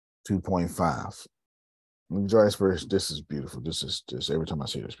 2.5. Let me draw inspiration. This is beautiful. This is just every time I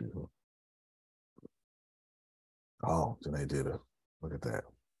see this, beautiful. Oh, then they did look at that.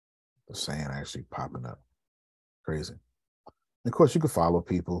 The sand actually popping up. Crazy. And of course, you can follow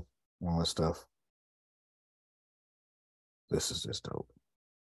people, all that stuff. This is just dope.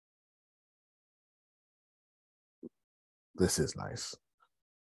 This is nice.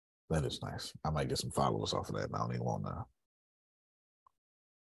 That is nice. I might get some followers off of that. I don't even want now.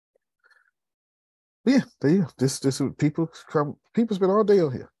 Yeah, there you go. This people spend all day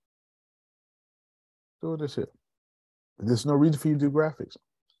on here doing this here. There's no reason for you to do graphics.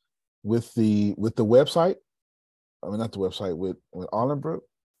 With the website, I mean not the website, with Arlenbrook,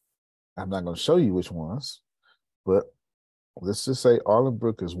 I'm not going to show you which ones, but let's just say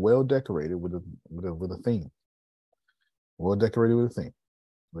Arlenbrook is well decorated with a theme. Well decorated with a theme.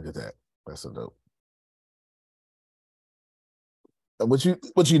 Look at that. That's so dope.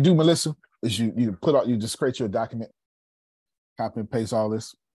 What you do, Melissa, is you just create your document, copy and paste all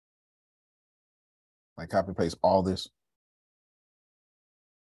this. Like copy and paste all this.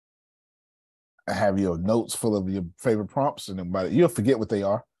 I have your notes full of your favorite prompts, and then you'll forget what they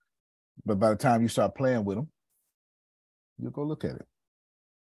are. But by the time you start playing with them, you'll go look at it.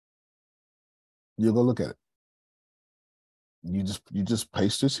 You'll go look at it. You just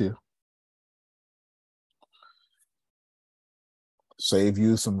paste this here. Save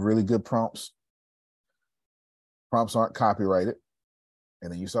you some really good prompts. Prompts aren't copyrighted.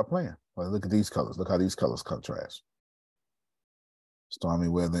 And then you start playing. Well, look at these colors. Look how these colors contrast. Stormy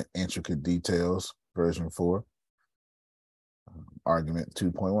weather, intricate details, version 4. Argument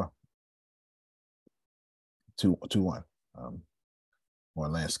 2.1. 2.1. More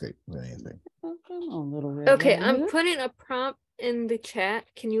landscape than anything. Oh, come on, little red. Okay, I'm putting a prompt in the chat.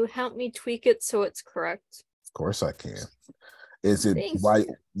 Can you help me tweak it so it's correct? Of course I can. Is it why?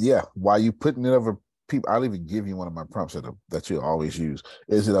 Yeah, why you putting it over people? I'll even give you one of my prompts that you always use.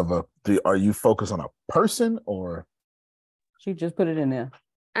 Is it are you focused on a person or? She just put it in there.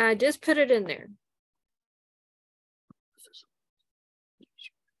 I just put it in there.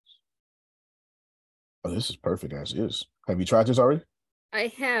 Oh, this is perfect as is. Have you tried this already?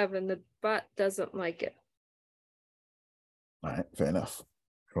 I have, and the bot doesn't like it. All right, fair enough.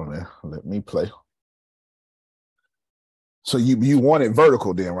 Hold on, let me play. So you want it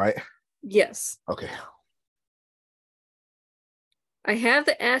vertical then, right? Yes. Okay. I have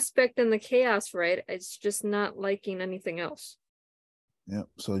the aspect and the chaos right. It's just not liking anything else. Yep.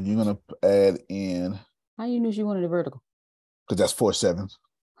 So you're gonna add in. How you knew she wanted a vertical? Because that's 4 7s.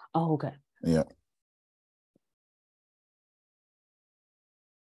 Oh, okay. Yeah.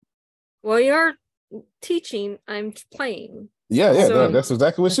 While you're teaching, I'm playing. Yeah, that's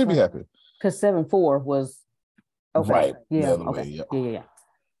exactly what should be happening. Because 7-4 was okay. Right. Yeah. The other Okay. way, Yeah.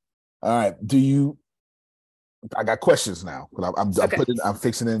 All right. I got questions now. I'm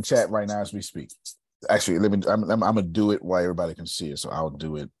fixing it in chat right now as we speak. Actually, I'm gonna do it while everybody can see it. So I'll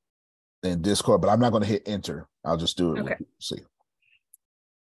do it in Discord, but I'm not gonna hit enter. I'll just do it. Okay. See.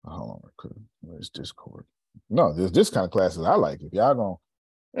 Hold on. Where's Discord? No, there's this kind of classes I like. If y'all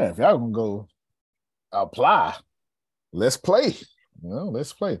gonna go apply, let's play.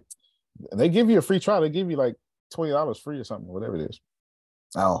 Let's play. And they give you a free trial. They give you like $20 free or something, whatever it is.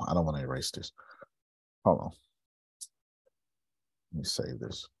 Oh, I don't want to erase this. Hold on. Let me save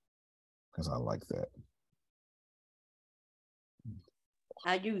this because I like that.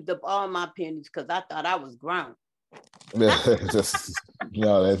 I used up all my pennies because I thought I was grown.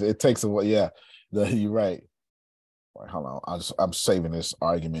 It takes a while. Yeah, you're right. All right, hold on. I'm saving this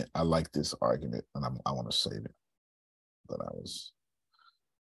argument. I like this argument, and I want to save it. But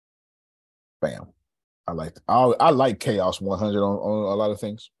bam. I like chaos 100 on a lot of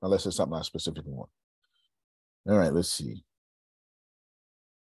things, unless it's something I specifically want. All right, let's see.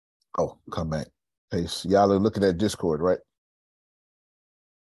 Oh, come back. Hey, so y'all are looking at Discord, right?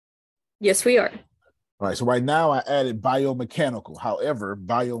 Yes, we are. All right, so right now I added biomechanical. However,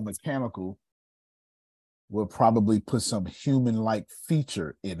 biomechanical will probably put some human-like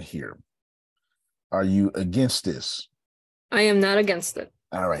feature in here. Are you against this? I am not against it.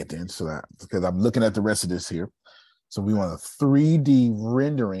 All right, then. So because I'm looking at the rest of this here. So we want a 3D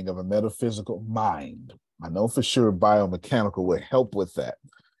rendering of a metaphysical mind. I know for sure biomechanical will help with that.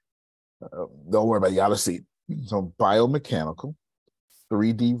 Don't worry about it. Y'all see. So biomechanical,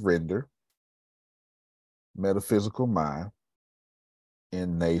 3D render, metaphysical mind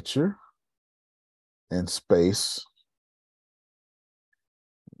in nature, in space,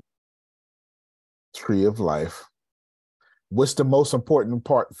 tree of life. What's the most important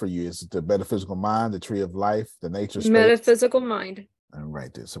part for you? Is it the metaphysical mind, the tree of life, the nature space? Metaphysical mind. All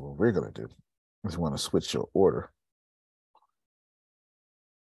right, then. So what we're going to do is we want to switch your order.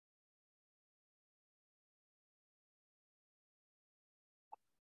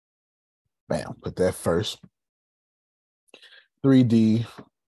 Bam, put that first. 3D,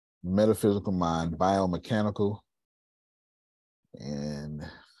 metaphysical mind, biomechanical, and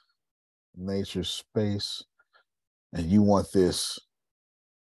nature space. And you want this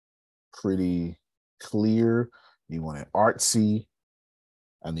pretty clear. You want it artsy.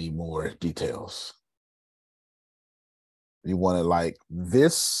 I need more details. You want it like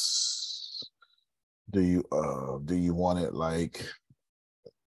this? Do you want it like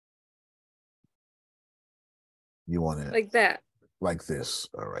you want it like that? Like this.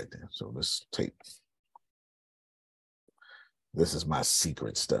 All right then. So let's take this is my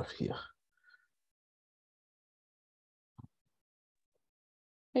secret stuff here.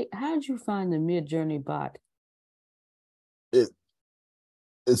 Hey, how did you find the Midjourney bot?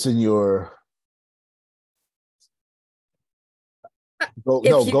 It's in your go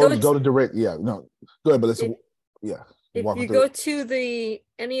to direct. Yeah, no, go ahead, but let's yeah. If you go to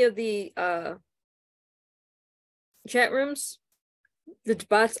any of the chat rooms, the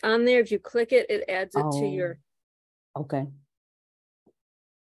bot's on there. If you click it, it adds it to your. Okay.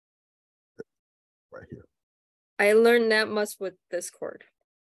 Right here. I learned that much with Discord.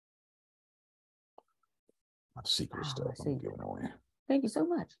 My secret stuff I'm giving away. Thank you so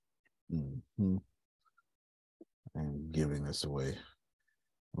much. Mm-hmm. I'm giving this away.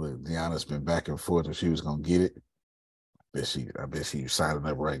 Look, Deanna's been back and forth if she was gonna get it. I bet she's signing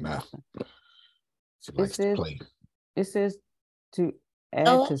up right now. She likes to play. It says to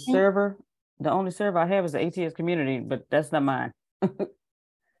add to server. The only server I have is the ATS community, but that's not mine.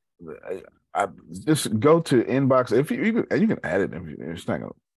 I just go to inbox. If you can add it. It's not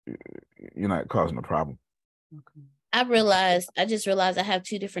gonna. You're not causing a problem. Okay. I just realized I have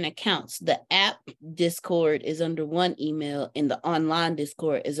two different accounts. The app Discord is under one email and the online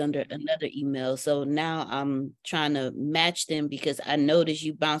Discord is under another email. So now I'm trying to match them because I noticed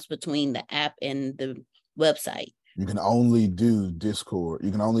you bounce between the app and the website. You can only do Discord.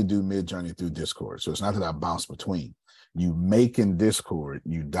 You can only do Midjourney through Discord. So it's not that I bounce between. You make in Discord,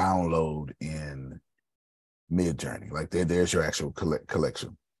 you download in Midjourney. Like there's your actual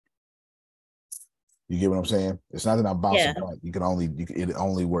collection. You get what I'm saying? It's not that I'm bouncing back. It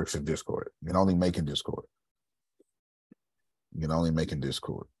only works in Discord. You can only make in Discord. You can only make in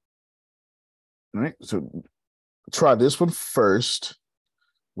Discord. All right. So try this one first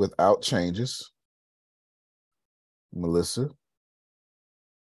without changes. Melissa.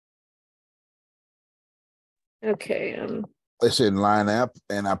 Okay. It's in Line App,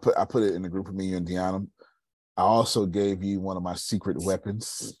 and I put it in the group of me, you, and Deanna. I also gave you one of my secret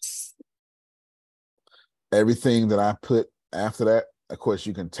weapons. Everything that I put after that, of course,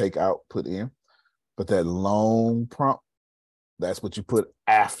 you can take out, put in. But that long prompt, that's what you put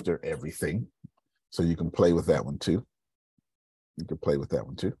after everything. So you can play with that one too. You can play with that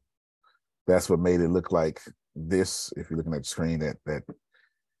one too. That's what made it look like this. If you're looking at the screen, that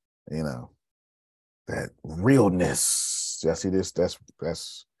you know, that realness. Y'all see this? That's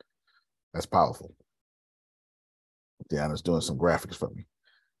powerful. Deanna's doing some graphics for me.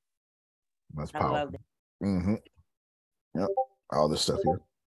 That's powerful. I love it. Mm-hmm. Yep. All this stuff here.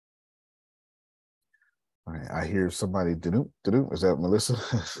 All right. I hear somebody do. Is that Melissa?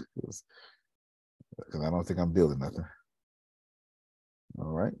 Because I don't think I'm building nothing.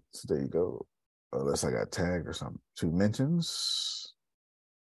 All right. So there you go. Unless I got tagged or something. 2 mentions.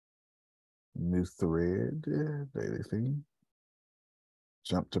 New thread. Daily theme.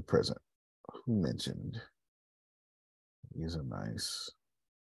 Jump to present. Who mentioned? These are nice.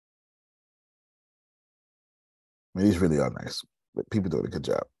 I mean, these really are nice. But people doing a good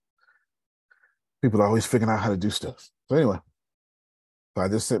job. People are always figuring out how to do stuff. So anyway, so I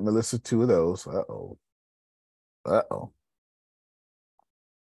just sent Melissa 2 of those. Uh-oh.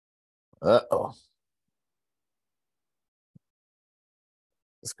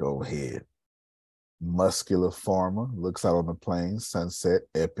 Let's go ahead. Muscular farmer, looks out on the plains, sunset,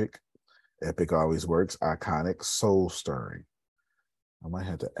 epic. Epic always works. Iconic, soul stirring. I might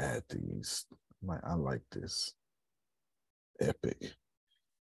have to add these. I like this. Epic,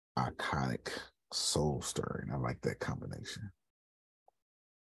 iconic, soul stirring. I like that combination.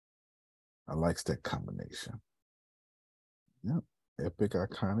 Yep. Epic,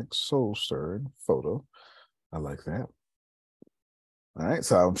 iconic, soul stirring photo. I like that. All right.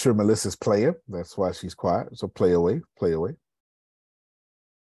 So I'm sure Melissa's playing. That's why she's quiet. So play away.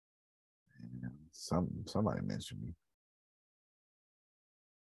 And somebody mentioned me.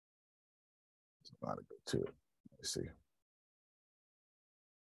 Somebody go to it. Let's see.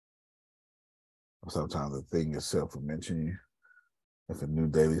 Sometimes the thing itself will mention you if a new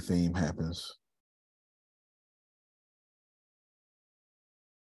daily theme happens.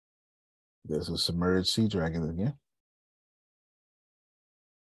 There's a submerged sea dragon again.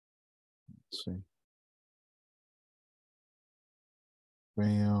 Let's see.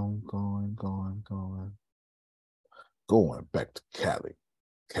 Bam, going back to Cali.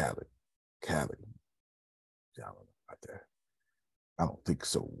 Y'all know about that. I don't think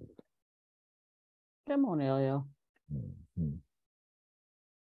so. Come on, Elio. Mm-hmm.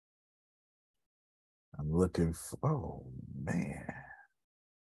 I'm looking for, oh man.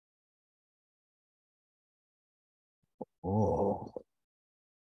 Oh.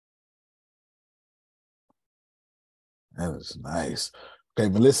 That is nice. Okay,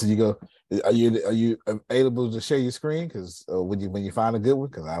 Melissa, are you able to share your screen? Because when you find a good one,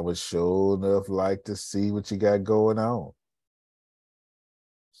 because I would sure enough like to see what you got going on.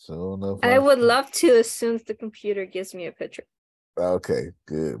 I would love to as soon as the computer gives me a picture. Okay,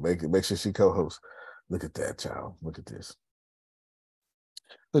 good. Make sure she co-hosts. Look at that, child. Look at this.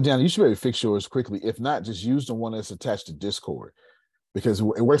 So, Johnny, you should be able to fix yours quickly. If not, just use the one that's attached to Discord, because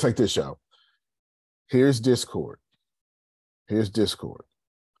it works like this, y'all. Here's Discord.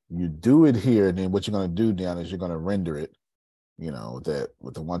 You do it here, and then what you're going to do, Diana, is you're going to render it, with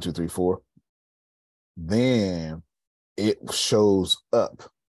the 1, 2, 3, 4. Then it shows up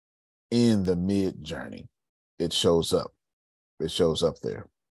in the Midjourney. It shows up there.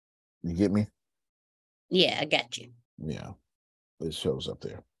 You get me? Yeah, I got you. Yeah, it shows up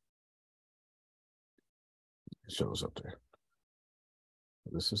there.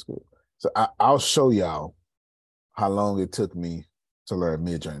 This is good. So I'll show y'all how long it took me to learn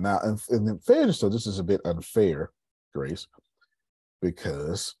Midjourney. Now, in fairness, though, this is a bit unfair, Grace,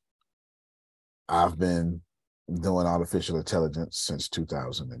 because I've been doing artificial intelligence since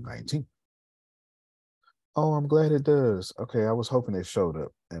 2019. Oh, I'm glad it does. Okay, I was hoping it showed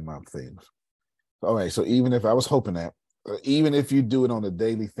up in my things. All right, so even if I was hoping that, even if you do it on a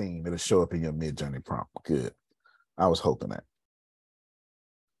daily theme, it'll show up in your Midjourney prompt. Good. I was hoping that.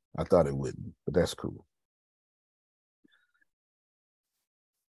 I thought it wouldn't, but that's cool.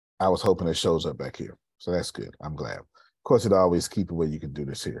 I was hoping it shows up back here. So that's good. I'm glad. Of course, it always keep it where you can do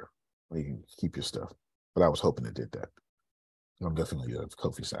this here, where you can keep your stuff. But I was hoping it did that. I'm definitely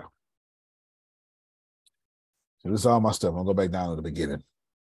Kofi style. So this is all my stuff. I'm gonna go back down to the beginning.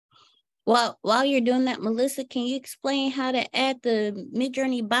 Well, while you're doing that, Melissa, can you explain how to add the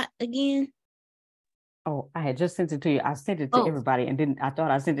Midjourney bot again? Oh, I had just sent it to you. I sent it to everybody, and then I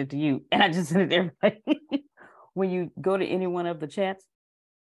thought I sent it to you, and I just sent it to everybody. When you go to any one of the chats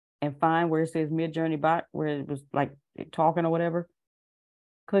and find where it says Midjourney bot, where it was like talking or whatever,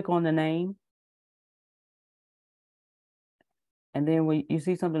 click on the name. And then when you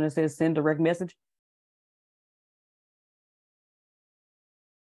see something that says send direct message,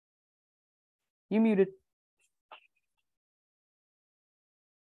 you muted.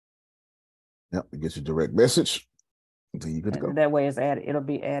 Yep, it gets your direct message. Until you good to go. That way it's added. It'll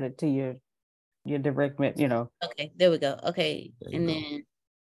be added to your direct, Okay, there we go. Okay, and then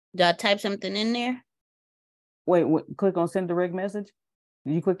do I type something in there? Wait, click on send direct message.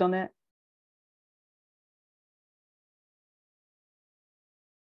 You clicked on that?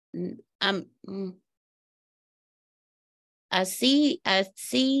 I see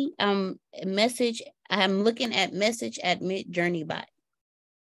message. I'm looking at message at Midjourney bot.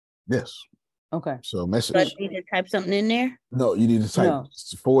 Yes. Okay. So message. Do I need to type something in there? No, you need to type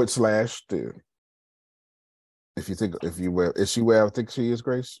 / there. If you think, is she where I think she is,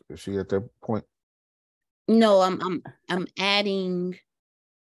 Grace? Is she at that point? No, I'm adding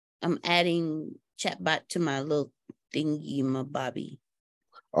chatbot to my little thingy, my Bobby.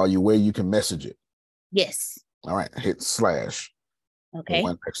 Are you where you can message it? Yes. All right, hit / Okay. The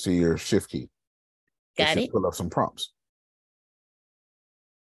one next to your shift key. Got it. Pull up some prompts.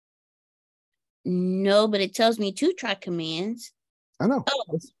 No, but it tells me to try commands. I know.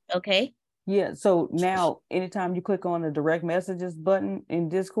 Oh, okay. Yeah, so now anytime you click on the direct messages button in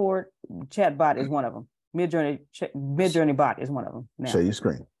Discord, chatbot is one of them. Midjourney bot is one of them. Now. Share your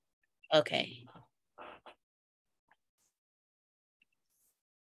screen. Okay.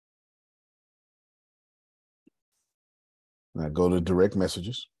 Now go to direct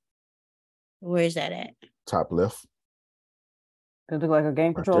messages. Where's that at? Top left. Does it look like a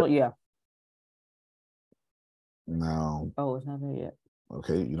game controller? Yeah. No. Oh, it's not there yet.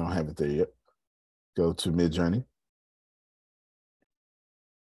 Okay, you don't have it there yet. Go to Midjourney.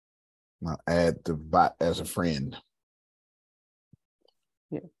 Now add the bot as a friend.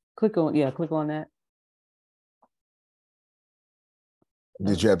 Yeah. Click on that.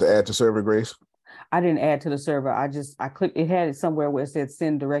 Did you have to add to server, Grace? I didn't add to the server. I clicked, it had it somewhere where it said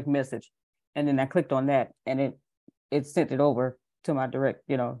send direct message. And then I clicked on that and it sent it over to my direct,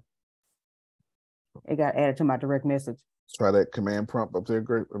 it got added to my direct message. Try that command prompt up there,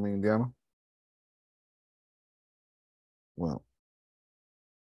 Diana. Well.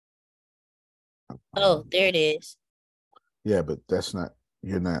 Oh, there it is. Yeah, but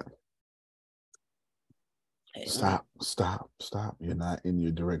you're not. Stop. You're not in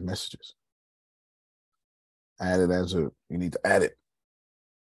your direct messages. Add it you need to add it.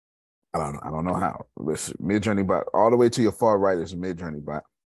 I don't know how. Listen, Midjourney bot, all the way to your far right is a Midjourney bot.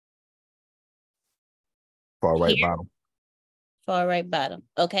 Far right bottom. Far right bottom.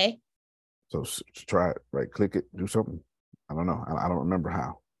 Okay. So try it, right click it, do something. I don't know. I don't remember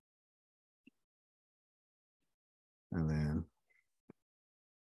how. And then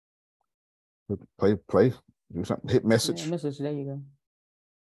play, do something, hit message. Yeah, message, there you go.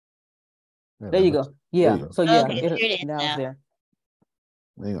 Yeah, there you go. Yeah. There you go. So yeah, okay, now it's there.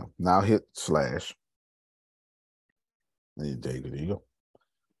 There you go. Now hit / There you go.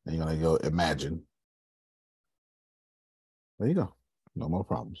 Then you're gonna go imagine. There you go. No more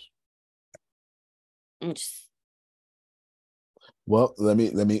problems. Well, let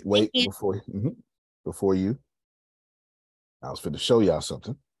me wait before you. I was going to show y'all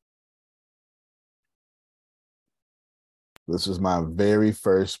something. This is my very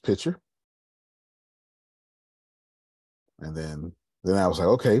first picture. And then I was like,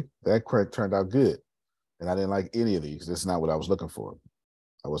 okay, that turned out good. And I didn't like any of these. That's not what I was looking for.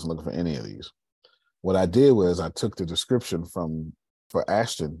 I wasn't looking for any of these. What I did was I took the description for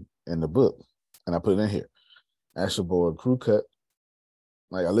Ashton in the book and I put it in here. Ashton board crew cut.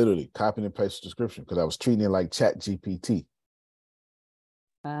 Like I literally copied and pasted the description because I was treating it like Chat GPT.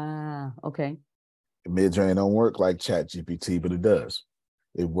 Okay. Midjourney don't work like Chat GPT, but it does.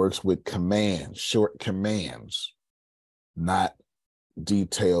 It works with commands, short commands, not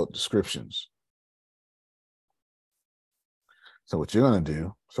detailed descriptions. So what you're gonna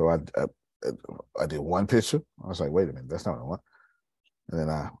do? So I did one picture. I was like, wait a minute, that's not what I want. And then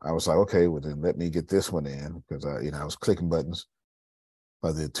I was like, okay, well then let me get this one in because I was clicking buttons.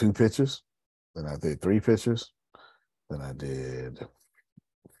 I did 2 pictures, then I did 3 pictures, then I did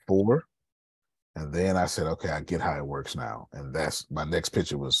 4, and then I said, okay, I get how it works now. And that's my next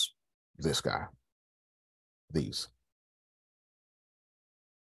picture was this guy. These.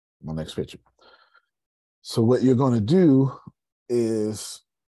 My next picture. So what you're going to do is,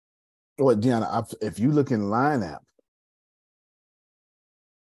 Deanna, if you look in Line App,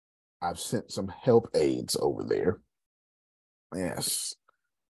 I've sent some help aids over there. Yes.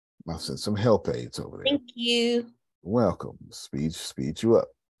 I've sent some help aids over there. Thank you. Welcome. Speed you up.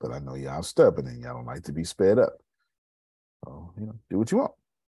 But I know y'all stubborn and y'all don't like to be sped up. So, do what you want.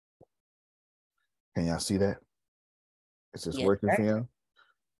 Can y'all see that? Is this working for you?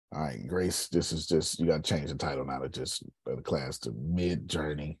 All right, Grace, this is just, you got to change the title now to just the class to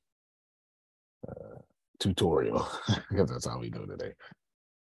Midjourney tutorial, because that's how we do today.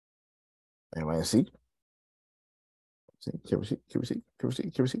 Anybody see? Can we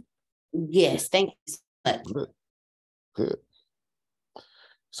see? Yes, thank you so much. Good.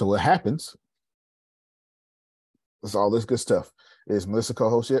 So what happens, that's all this good stuff. Is Melissa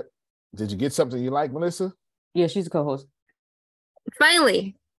co-host yet? Did you get something you like, Melissa? Yeah, she's a co-host.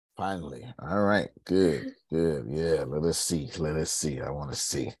 Finally. All right. Good. Yeah. Let us see. I want to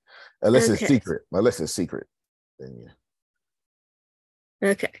see. Unless it's secret. Then yeah.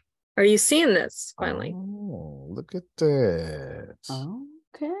 Okay. Are you seeing this finally? Oh, look at that.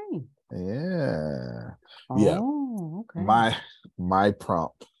 Okay. Yeah. Oh, okay. My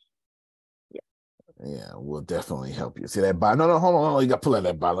prompt. Yeah, will definitely help you. See that bottle? No, hold on. You got to pull out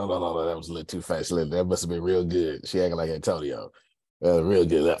that bottle. No, that was a little too fast. That must have been real good. She acting like Antonio. Real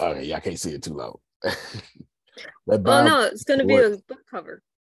good. Okay, y'all can't see it too low. No, it's going to be a book cover.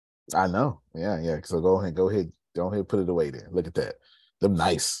 I know. Yeah. So go ahead, put it away there. Look at that. Them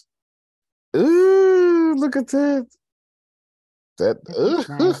nice. Ooh, look at that. That is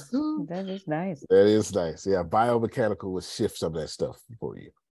nice. That is nice. That is nice. Yeah, biomechanical will shift some of that stuff for you.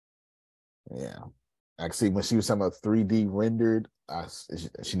 Yeah. I can see when she was talking about 3D rendered,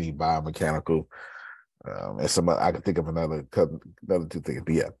 she need biomechanical. And some I can think of another 2 things.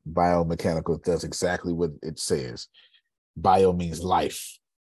 But yeah, biomechanical does exactly what it says. Bio means life.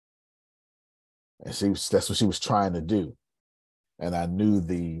 And that's what she was trying to do. And I knew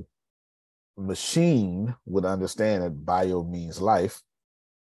the machine would understand that bio means life.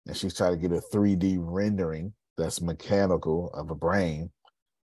 And she's trying to get a 3D rendering that's mechanical of a brain.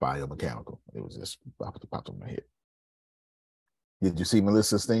 Biomechanical. It was just popped in my head. Did you see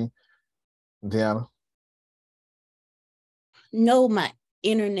Melissa's thing, Deanna? No, my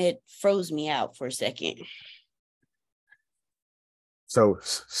internet froze me out for a second. So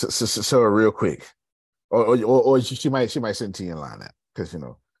real quick, or she might send it to you in Line App because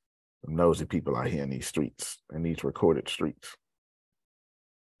nosy people out here in these streets, in these recorded streets.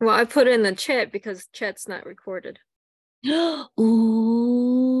 Well, I put it in the chat because chat's not recorded.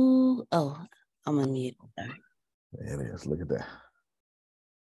 Ooh. Oh, I'm gonna mute. There it is. Look at that.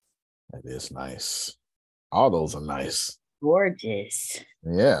 That is nice. All those are nice. Gorgeous.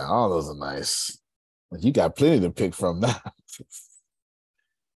 Yeah, all those are nice. You got plenty to pick from now.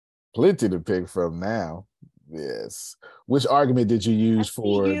 Yes. Which argument did you use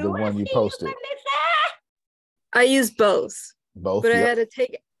for the one you posted? I used both. Both, but I had to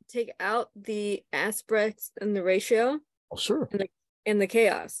take out the aspects and the ratio. Oh, sure. And the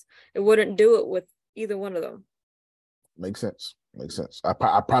chaos. It wouldn't do it with either one of them. Makes sense. I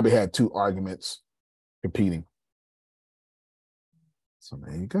probably had 2 arguments competing. So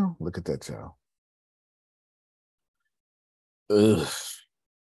there you go. Look at that, y'all. Ugh.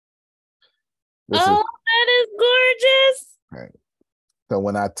 That is gorgeous. Right. So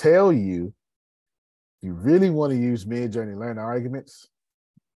when I tell you, you really want to use Midjourney learn arguments,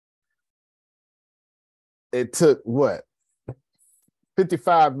 it took what?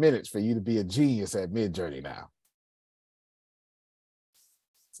 55 minutes for you to be a genius at Midjourney now.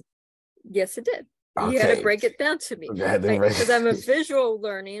 Yes, it did. Okay. You had to break it down to me. Because I'm a visual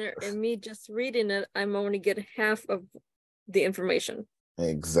learner, and me just reading it, I'm only getting half of the information.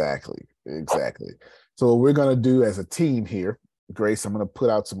 Exactly. So what we're going to do as a team here, Grace, I'm going to put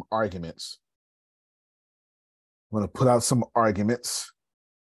out some arguments. I'm going to put out some arguments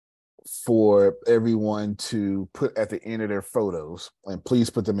for everyone to put at the end of their photos, and please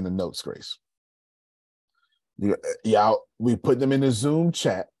put them in the notes, Grace. We put them in the Zoom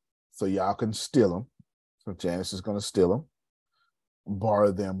chat so y'all can steal them. So Janice is going to steal them,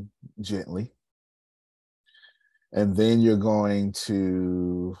 borrow them gently. And then you're going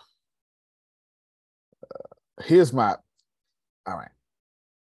to Here's my, all right.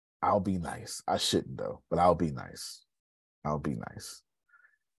 I'll be nice. I shouldn't though, but I'll be nice. I'll be nice.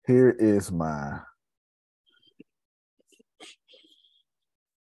 Here's my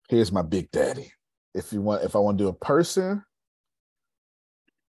big daddy. If I want to do a person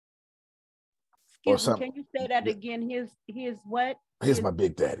or something. Can you say that again? His what? Here's my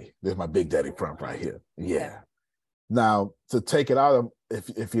big daddy. There's my big daddy prompt right here. Yeah. Okay. Now to take it out of,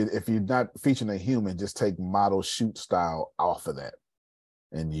 if you're not featuring a human, just take model shoot style off of that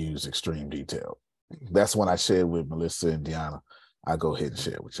and use extreme detail. That's when I shared with Melissa and Deanna. I go ahead and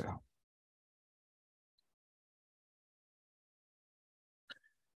share it with y'all.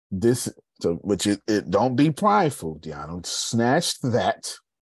 Which it don't be prideful, Deanna. Snatch that,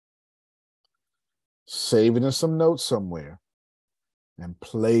 save it in some notes somewhere, and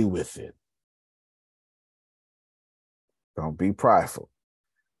play with it. Don't be prideful.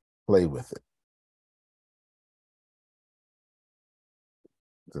 Play with it.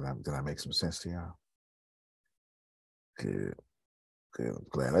 Did I make some sense to y'all? Good. Good. I'm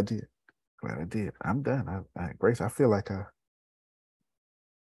glad I did. I'm done. Grace, I feel like I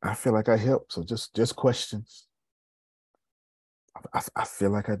helped. So just questions. I feel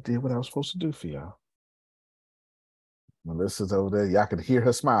like I did what I was supposed to do for y'all. Melissa's over there. Y'all could hear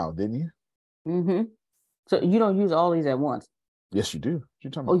her smile, didn't you? Mm-hmm. So you don't use all these at once? Yes, you do. What you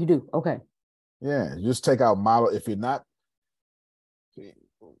talking about? Oh, you do? Okay. Yeah, you just take out model. If you're not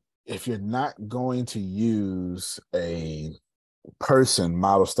going to use a person,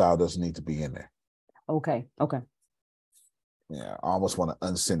 model style doesn't need to be in there. Okay. Yeah, I almost want to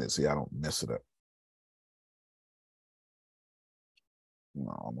unsend it so I don't mess it up. No,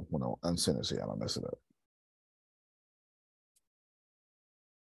 I almost want to unsend it so I don't mess it up.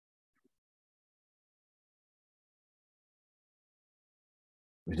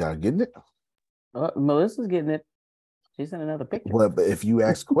 Y'all getting it? Melissa's getting it. She sent another picture. Well, but if you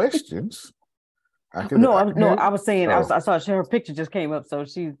ask questions, I was saying, I saw her picture just came up, so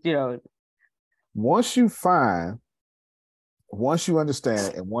she's, Once you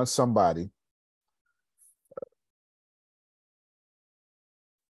understand, and once somebody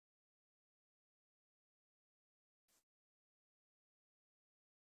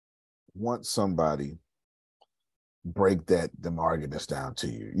break them arguments down to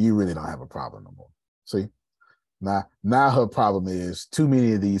you, you really don't have a problem no more. See? Now her problem is too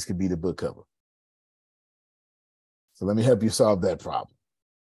many of these could be the book cover. So let me help you solve that problem.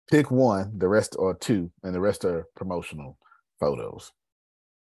 Pick one, the rest or two, and the rest are promotional photos.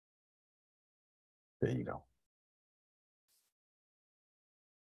 There you go.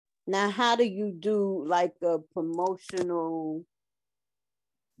 Now, how do you do like a promotional,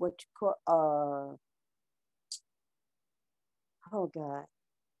 oh God,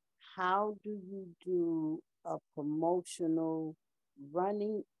 how do you do a promotional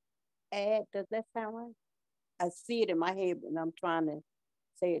running ad? Does that sound right? I see it in my head, and I'm trying to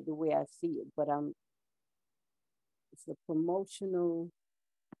say it the way I see it, but it's a promotional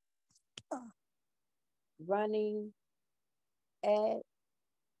running ad,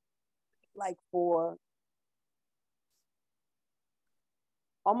 like for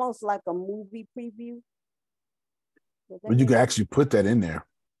almost like a movie preview. Well, you can actually put that in there.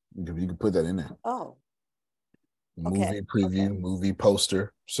 You can put that in there. Oh. Movie preview, movie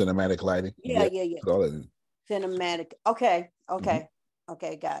poster, cinematic lighting. Yeah. Put all that in. Cinematic. Okay. Okay,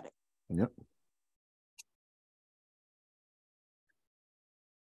 got it. Yep.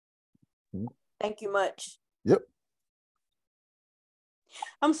 Thank you much. Yep.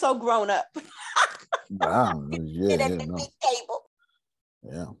 I'm so grown up. Wow.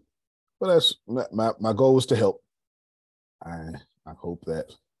 Yeah. Well, that's my goal was to help. I hope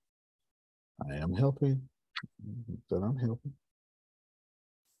that I am helping. That I'm helping.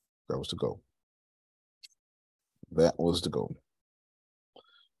 That was the goal.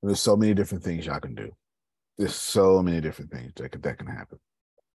 And there's so many different things y'all can do. There's so many different things that can happen.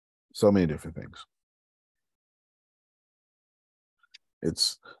 So many different things.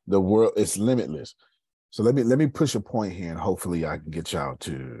 It's the world. It's limitless. So let me push a point here, and hopefully I can get y'all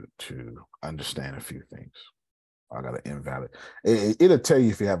to understand a few things. I got an invalid. It'll tell you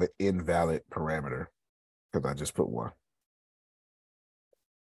if you have an invalid parameter because I just put one.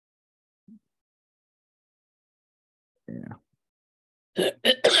 Yeah.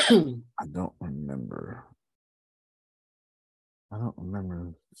 I don't remember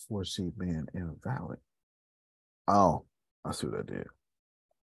 4C being invalid. Oh, I see what I did.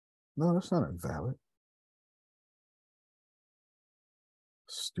 No, that's not invalid.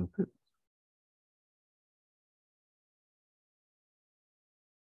 Stupid.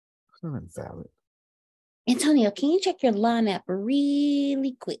 It's not invalid. Antonio, can you check your line app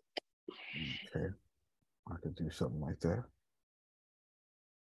really quick? Okay. I could do something like that.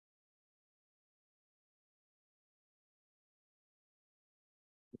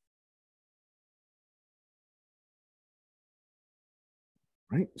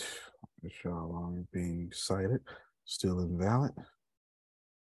 Right. Michelle line being cited. Still invalid.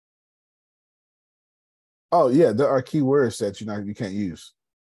 Oh, yeah, there are keywords that you can't use.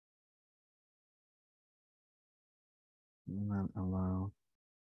 Not allowed.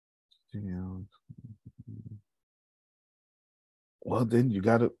 Well, then you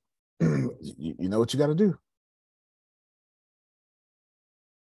got to, you know what you got to do.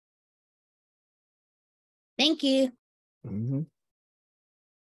 Thank you. Mm-hmm.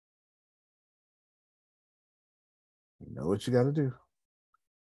 You know what you got to do.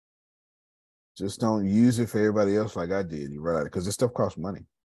 Just don't use it for everybody else like I did. You right, because this stuff costs money.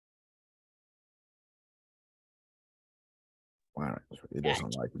 All right, it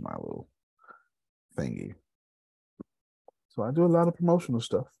doesn't like my little thingy. So I do a lot of promotional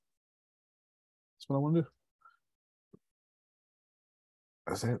stuff. That's what I want to do.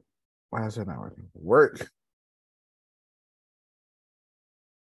 I said, why is that not working? Work.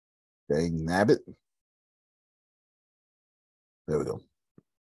 Dang nabbit. There we go.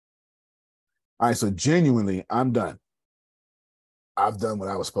 All right, so genuinely, I'm done. I've done what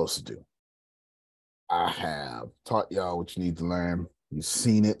I was supposed to do. I have taught y'all what you need to learn. You've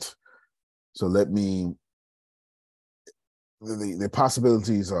seen it. So let me, the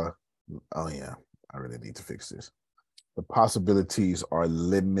possibilities are, oh yeah, I really need to fix this. The possibilities are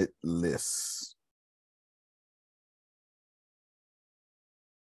limitless.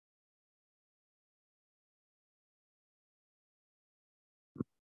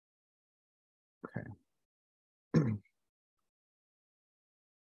 Okay.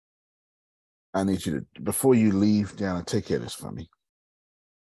 I need you to, before you leave, Deanna, take care of this for me.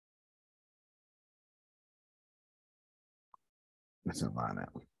 Let's line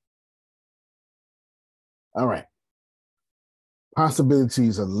up. All right.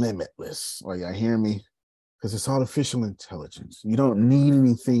 Possibilities are limitless. Are y'all hear me? Because it's artificial intelligence. You don't need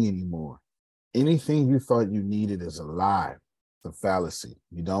anything anymore. Anything you thought you needed is a lie. It's a fallacy.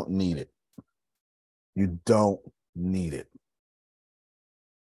 You don't need it. You don't need it.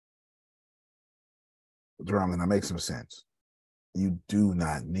 Drummond, that makes some sense. You do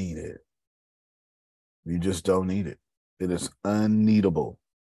not need it. You just don't need it. It is unneedable.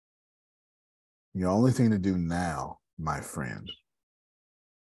 The only thing to do now, my friend,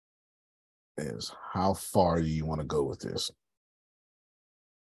 is how far do you want to go with this?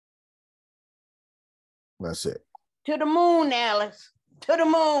 That's it. To the moon, Alice. To the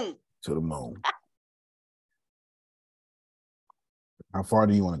moon. To the moon. How far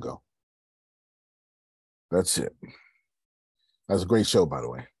do you want to go? That's it. That's a great show, by the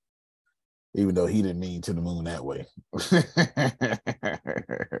way. Even though he didn't mean to the moon that way.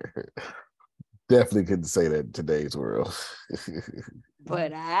 Definitely couldn't say that in today's world.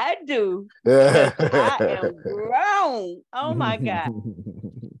 But I do. I am grown. Oh my God.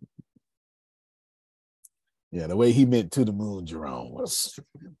 Yeah, the way he meant to the moon, Jerome, was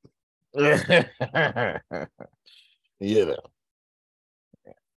you know.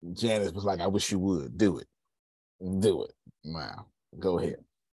 Janice was like, I wish you would. Do it. Do it. Wow. Go ahead.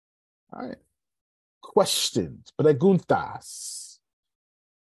 All right. Questions, preguntas.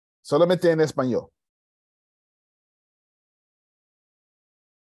 Solamente en español.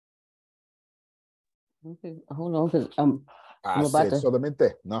 Okay, hold on, because I'm about to.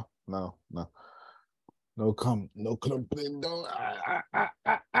 Solamente. No. No comprendo.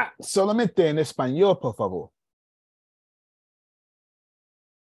 Solamente en español, por favor.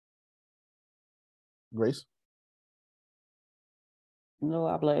 Grace. No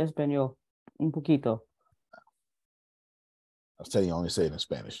habla español. Un poquito. I was telling you, only say it in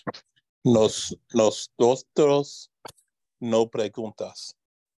Spanish. Los otros no preguntas.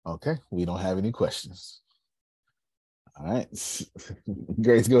 Okay, we don't have any questions. All right.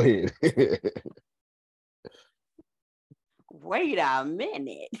 Grace, go ahead. Wait a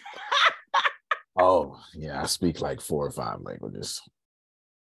minute. Oh, yeah, I speak like 4 or 5 languages.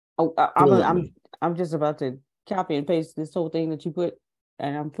 Oh, I'm just about to copy and paste this whole thing that you put,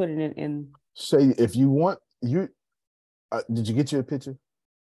 and I'm putting it in. Say, if you want, you did you get your picture?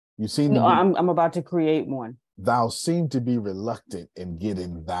 You seem no, I'm about to create one. Thou seem to be reluctant in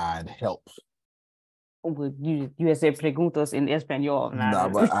getting thine help. Well, you had said preguntas in español. No,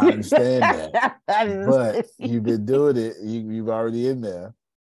 but I understand that. But you've been doing it. You've already in there.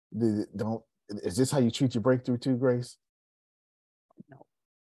 Is this how you treat your breakthrough too, Grace? No.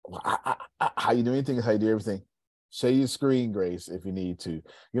 how you do anything is how you do everything. Share your screen, Grace, if you need to. You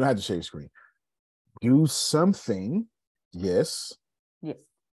don't have to share your screen. Do something. Yes. Yes.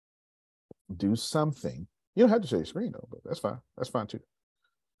 Do something. You don't have to share your screen though, but that's fine. That's fine too.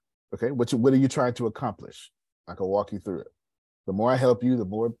 Okay. What are you trying to accomplish? I can walk you through it. The more I help you, the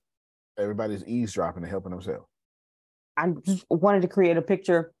more everybody's eavesdropping and helping themselves. I just wanted to create a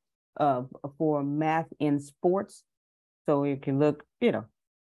picture for math in sports, so it can look, like,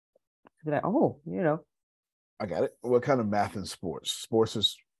 I got it. What kind of math in sports? Sports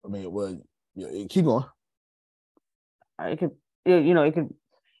is, keep going. It could,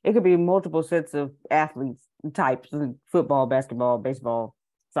 it could be multiple sets of athletes types: football, basketball, baseball,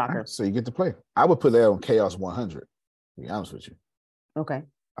 soccer. Right, so you get to play. I would put that on Chaos 100. To be honest with you. Okay.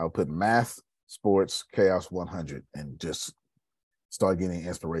 I would put math, sports, Chaos 100, and just start getting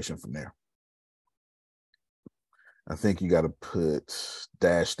inspiration from there. I think you got to put --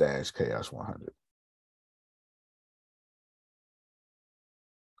 Chaos 100.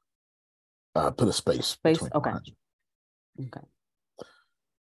 Put a space between okay. 100. Okay.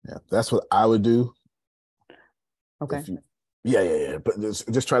 Yeah, that's what I would do. Okay. Yeah. But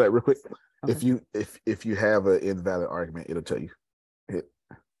just try that real quick. Okay. If you have an invalid argument, it'll tell you. Hit.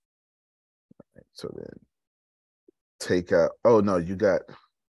 Right, so then take out. Oh no, you got.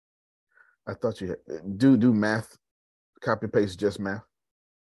 I thought you had, do math. Copy paste just math.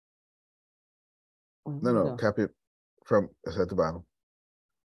 No, copy it from. It's at the bottom.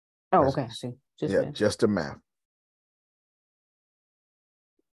 Oh, okay. See, just the math.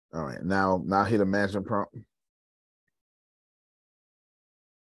 All right, now hit imagine prompt.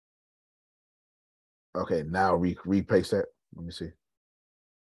 Okay, now repaste that. Let me see.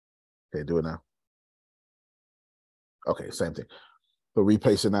 Okay, do it now. Okay, same thing. So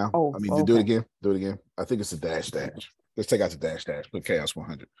repaste it now. Oh, okay. Do it again. Do it again. I think it's a -- Let's take out the -- Put Chaos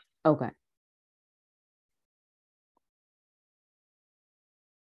 100. Okay.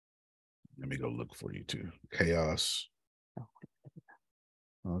 Let me go look for you too. Chaos.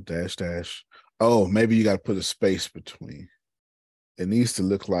 Oh, -- Oh, maybe you got to put a space between. It needs to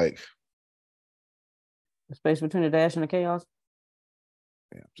look like the space between the dash and the chaos.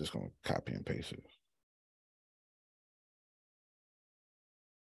 Yeah, I'm just gonna copy and paste it.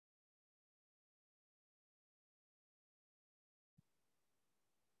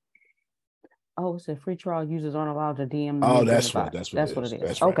 Oh, it said free trial users aren't allowed to DM. Oh, that's what it is. That's what it is.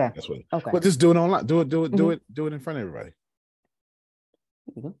 That's okay. Right. That's what it is. Okay. But just do it online. Do it in front of everybody.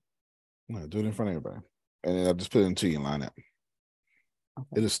 No, do it in front of everybody. And then I'll just put it into your lineup.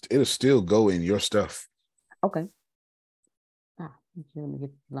 Okay. It'll still go in your stuff. Okay. Let me get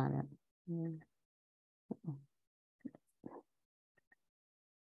the lineup.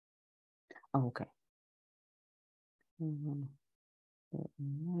 Oh, okay. Imagine.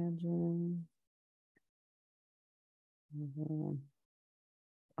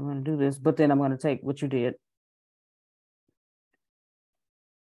 I'm going to do this, but then I'm going to take what you did.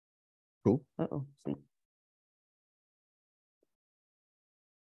 Cool. Uh-oh. See.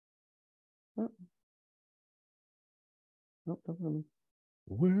 Nope,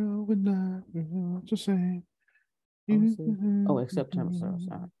 Well, we're not the same. Oh, accept terms of service.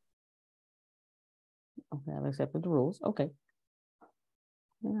 All right. Okay, I've accepted the rules. Okay.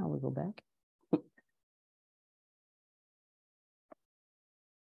 Now we go back.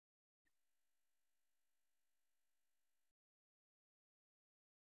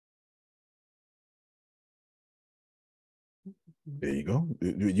 There you go.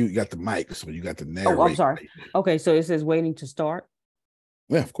 You got the mic, so you got the narrate. Oh, I'm sorry. Okay, so it says waiting to start.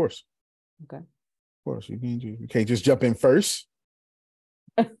 Yeah, of course. Okay. Of course, you can't just jump in first.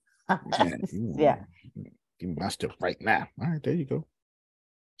 Yeah. Give me my stuff right now. All right, there you go.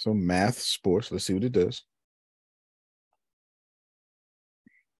 So math, sports. Let's see what it does.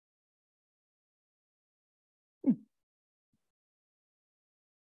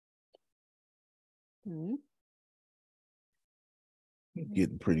 Mm-hmm.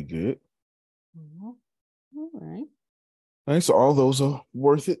 Getting pretty good. All right. All right, so all those are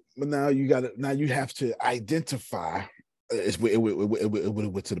worth it, but now you have to identify. It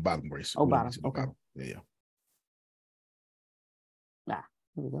went to the bottom, Grace. Oh, bottom. Okay. Bottom. Yeah.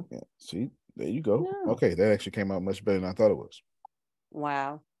 Here we go. Yeah. See, there you go. Yeah. Okay, that actually came out much better than I thought it was.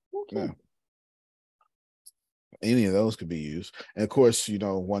 Wow. Okay. Yeah. Any of those could be used, and of course,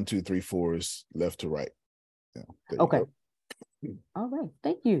 1, 2, 3, 4 is left to right. Yeah. Okay. All right.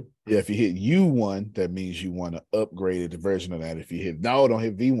 Thank you. Yeah, if you hit U1, that means you want to upgrade the version of that. If you hit don't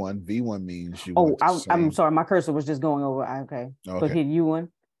hit V1. V1 means you. I'm sorry. My cursor was just going over. Okay. So hit U1.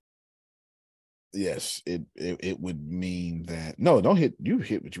 Yes, it would mean that don't hit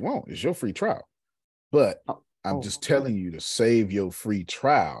what you want. It's your free trial. But I'm just telling you to save your free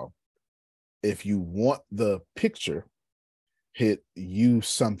trial. If you want the picture, hit use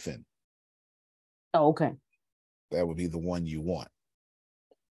something. Oh, okay. That would be the one you want.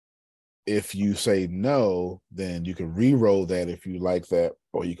 If you say no, then you can re-roll that if you like that,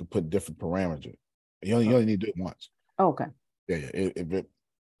 or you can put different parameters. You only need to do it once. Okay. Yeah.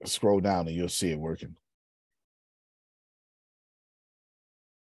 Scroll down and you'll see it working.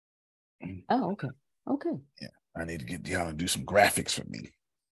 Oh, okay. Okay. Yeah. I need to get y'all to do some graphics for me.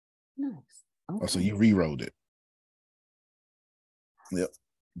 Nice. Okay. Oh, so you re-rolled it. Yep.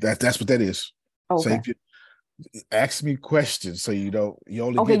 That's what that is. Okay. Ask me questions so you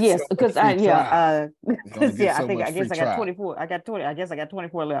only okay, get yes, because I guess I got 24. I got 20. I guess I got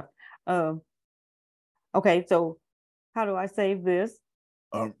 24 left. Okay, so how do I save this?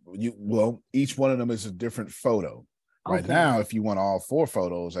 Each one of them is a different photo. Right now, if you want all 4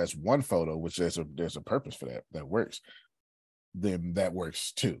 photos, that's one photo, which there's a purpose for that works. Then that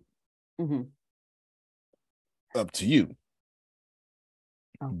works too. Mm-hmm. Up to you.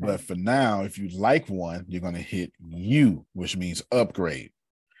 Okay. But for now, if you like one, you're going to hit U, which means upgrade.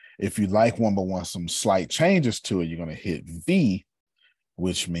 If you like one but want some slight changes to it, you're going to hit V,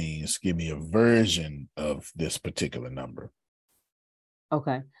 which means give me a version of this particular number.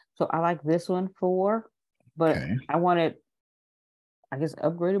 Okay. So I like this one 4, but I want it, I guess,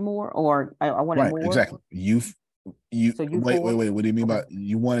 upgraded more, or I want it more. Exactly. You so wait. What do you mean by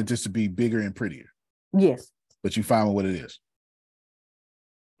you want it just to be bigger and prettier? Yes. But you find what it is.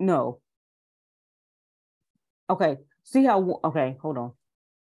 No. Okay. See how, okay, hold on.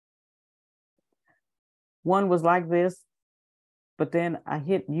 One was like this, but then I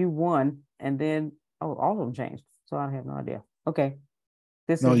hit U1 and then, all of them changed. So I have no idea. Okay.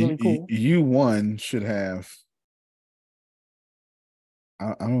 This is really cool. U1 should have,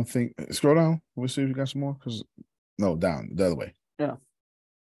 I don't think, scroll down. We'll see if you got some more. No, down, the other way. Yeah.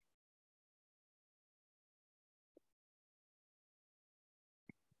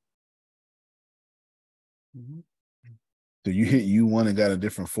 Mm-hmm. So you hit U1 and got a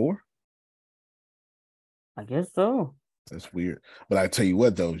different 4? I guess so. That's weird. But I tell you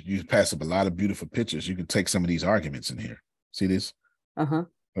what, though, you pass up a lot of beautiful pictures. You can take some of these arguments in here. See this? Uh-huh.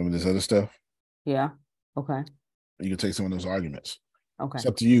 Some of this other stuff? Yeah. Okay. You can take some of those arguments. Okay. It's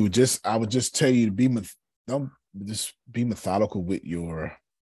up to you. I would just tell you to don't just be methodical with your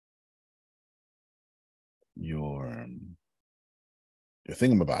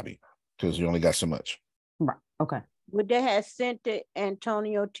thingamabobby, because you only got so much. Right. Okay. Would they have sent it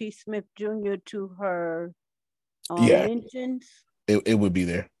Antonio T. Smith Jr. to her mentions? It would be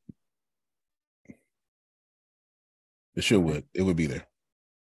there. It sure would. It would be there.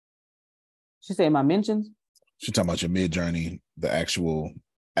 She said my mentions? She's talking about your Midjourney, the actual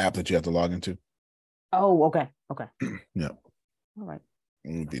app that you have to log into. Oh, okay. Okay. Yeah. All right.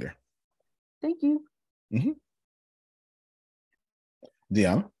 It would be there. Thank you. Mm-hmm.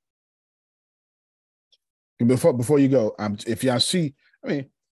 Deanna? Before you go, if y'all see,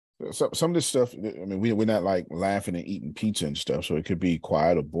 some of this stuff, we're not like laughing and eating pizza and stuff, so it could be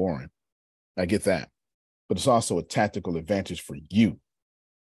quiet or boring. I get that. But it's also a tactical advantage for you.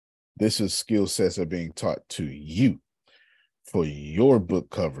 This is skill sets that are being taught to you for your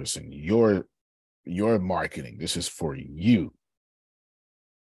book covers and your marketing. This is for you.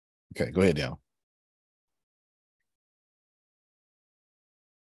 Okay, go ahead, Dale.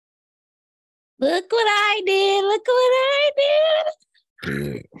 Look what I did. Look what I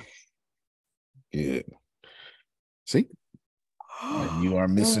did. Good. See? You are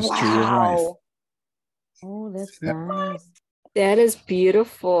Mrs. Tree of Life. Oh, that's nice. That is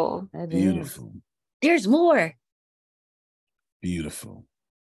beautiful. Beautiful. There's more. Beautiful.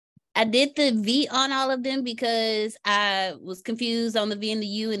 I did the V on all of them because I was confused on the V and the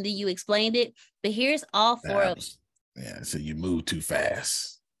U, and then you explained it. But here's all 4 of them. Yeah, so you moved too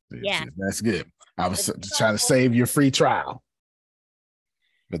fast. Yeah. That's good. I was trying to save your free trial.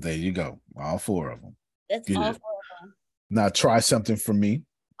 But there you go. All 4 of them. That's good. All 4 of them. Now try something for me.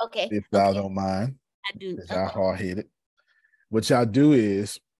 Okay. If y'all don't mind. I do. Y'all hard-headed. What y'all do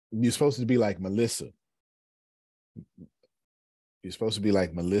is, you're supposed to be like Melissa. You're supposed to be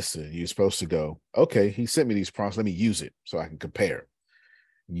like Melissa. You're supposed to go, okay, he sent me these prompts. Let me use it so I can compare.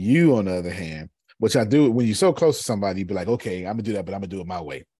 You, on the other hand, which I do, when you're so close to somebody, you'd be like, okay, I'm going to do that, but I'm going to do it my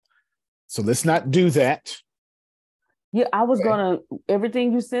way. So let's not do that. Yeah, I was going to,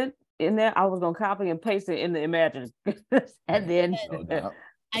 everything you sent in there, I was going to copy and paste it in the Imagine. And then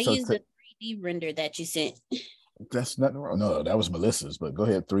I used the 3D render that you sent. That's nothing wrong. No, that was Melissa's, but go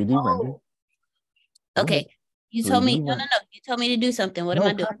ahead, 3D render. Okay. You told me, no. You told me to do something. What am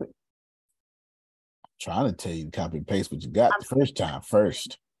I doing? I'm trying to tell you to copy and paste what you got the first time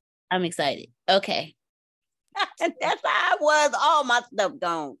first. I'm excited. Okay. That's how I was. All my stuff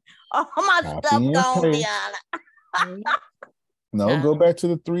gone. All my stuff gone, Deanna. No, go back to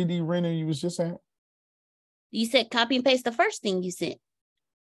the 3D render you was just at. You said copy and paste the first thing you sent,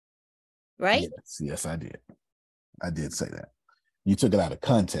 right? Yes, I did. I did say that. You took it out of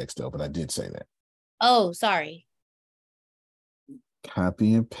context though, but I did say that. Oh, sorry.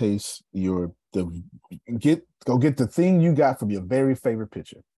 Copy and paste go get the thing you got from your very favorite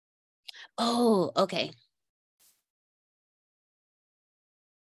picture. Oh, okay.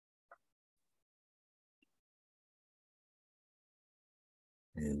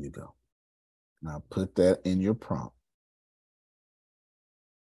 There you go. Now put that in your prompt.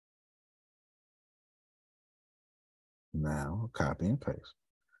 Now copy and paste,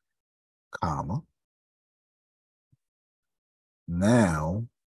 comma. Now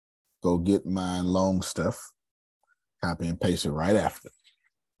go get my long stuff, copy and paste it right after.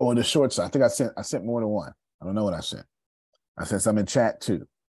 Or the short side. I think I sent more than one. I don't know what I sent. I sent some in chat too.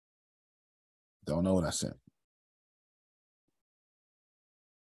 Don't know what I sent.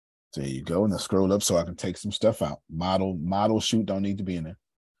 There you go. And I scroll up so I can take some stuff out. Model shoot don't need to be in there.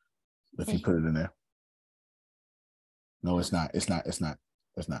 If you put it in there. No, it's not. It's not.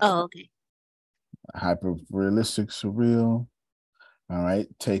 Oh, okay. Hyper realistic, surreal. All right.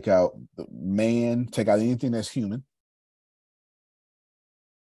 Take out the man. Take out anything that's human.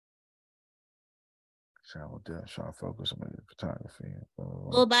 Shall focus on photography.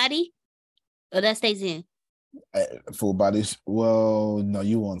 Full body? Oh, that stays in. Full bodies. Well, no,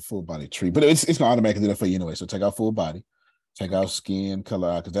 you want full body tree, but it's gonna automatically do that for you anyway. So take out full body, take out skin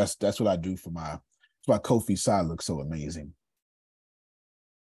color, because that's what I do for my. That's why Kofi's side looks so amazing.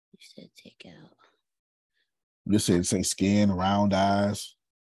 You said take out. You said say skin, round eyes.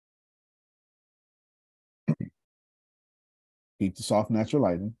 Keep the soft natural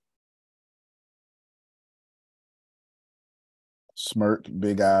lighting. Smirk,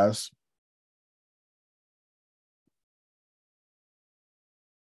 big eyes.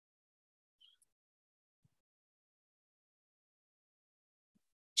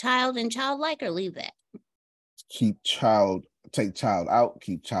 Child and childlike, or leave that? Take child out,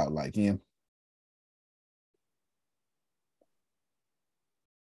 keep childlike in.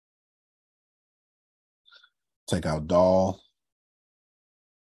 Take out doll.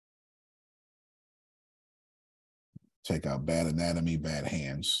 Take out bad anatomy, bad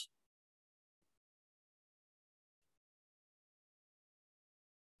hands.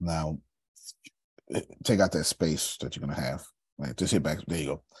 Now, take out that space that you're going to have. Right, just hit back. There you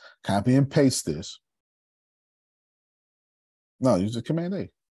go. Copy and paste this. No, use the Command A.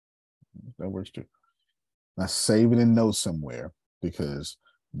 That works too. Now, save it in notes somewhere, because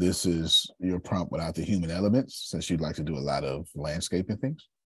this is your prompt without the human elements, since you'd like to do a lot of landscaping things.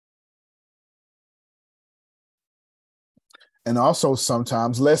 And also,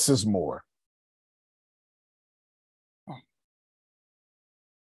 sometimes less is more.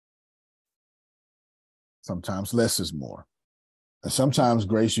 Sometimes less is more. And sometimes,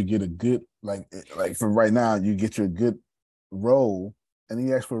 Grace, you get a good, like for right now, you get your good roll, and then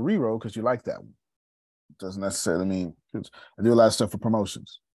you ask for a re-roll because you like that one. Doesn't necessarily mean, I do a lot of stuff for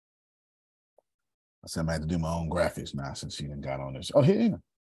promotions. I said I had to do my own graphics now since she done got on this. Oh, yeah.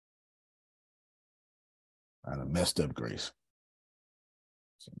 I done messed up, Grace.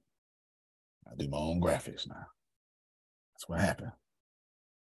 So I do my own graphics now. That's what happened.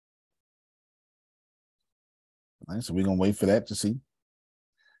 All right, so we're going to wait for that to see.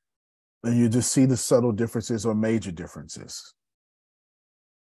 And you just see the subtle differences or major differences.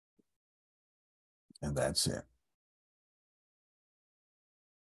 And that's it.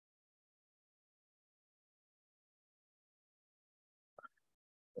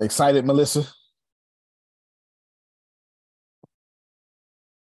 Excited, Melissa?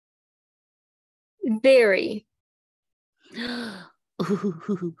 Very.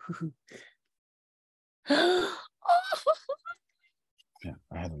 Yeah,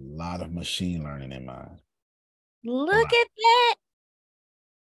 I had a lot of machine learning in mind. Look at that.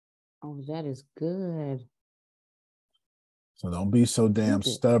 Oh, that is good. So don't be so damn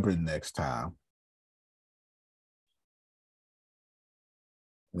stubborn next time.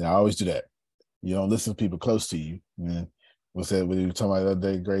 Yeah, I always do that. You don't listen to people close to you. What's that? When you were talking about the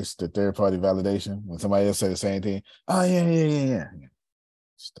other day, Grace, the third party validation, when somebody else say the same thing. Oh, yeah.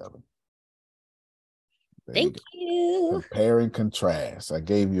 Stubborn. Thank you. Compare and contrast. I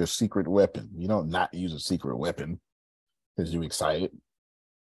gave you a secret weapon. You don't not use a secret weapon because you're excited.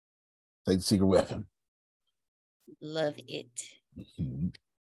 Take the secret weapon. Love it. Mm-hmm.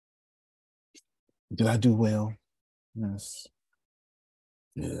 Did I do well? Yes.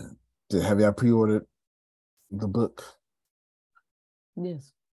 Yeah. Have y'all pre-ordered the book?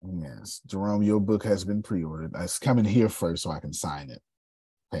 Yes. Yes. Jerome, your book has been pre-ordered. It's coming here first so I can sign it.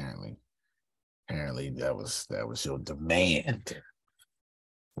 Apparently that was your demand.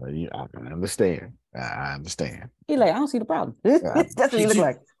 So I understand. I understand. He like, I don't see the problem. That's what he look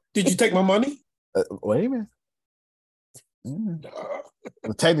like. Did you take my money? Wait a minute.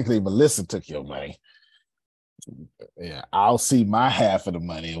 Well, technically, Melissa took your money. Yeah, I'll see my half of the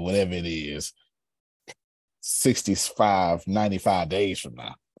money or whatever it is 95 days from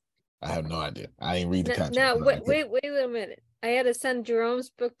now. I have no idea. I ain't read the contract. Now, wait a minute. I had to send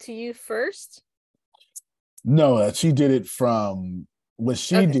Jerome's book to you first? No, she did it from what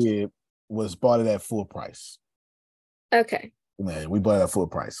she did was bought it at full price. Okay. Man, we bought it at full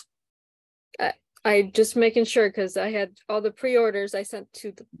price. I just making sure because I had all the pre-orders I sent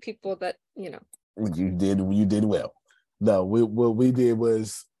to the people that, you did well. No, what we did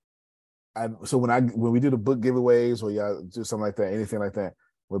was when we do the book giveaways or y'all do something like that, anything like that,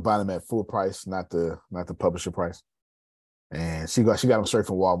 we're buying them at full price, not the publisher price. And she got them straight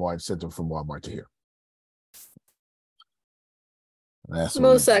from Walmart and sent them from Walmart to here. That's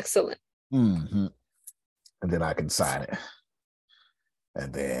most excellent. Mm-hmm. And then I can sign it.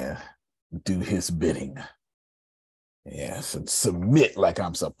 And then do his bidding. Yes, and submit like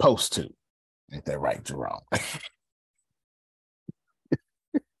I'm supposed to. Ain't that right, Jerome?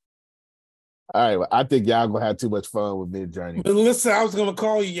 All right, well, I think y'all gonna have too much fun with Midjourney. Listen, I was gonna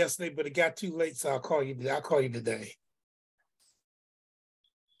call you yesterday, but it got too late, so I'll call you today.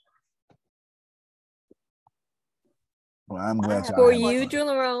 Well, I'm glad y'all for you,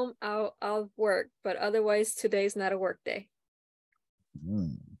 Jerome, I'll work, but otherwise today's not a work day.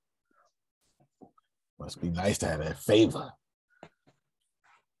 Must be nice to have that favor.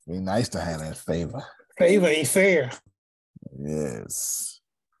 Be nice to have that favor. Favor ain't fair. Yes.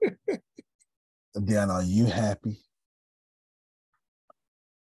 Diana, are you happy?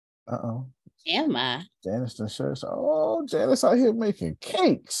 Am I? Janice and Shirts. Oh, Janice out here making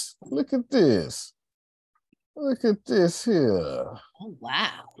cakes. Look at this. Look at this here. Oh,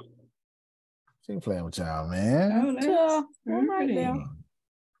 wow. She ain't playing with y'all, man. Oh, all right now.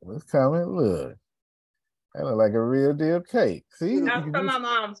 What's coming? Look. That look like a real deal cake. See? That was for my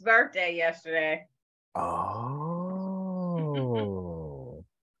mom's birthday yesterday. Oh.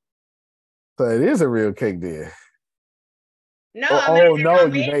 So it is a real cake there. No, no,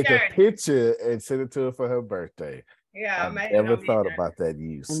 you made the picture and sent it to her for her birthday. Yeah, I never thought about that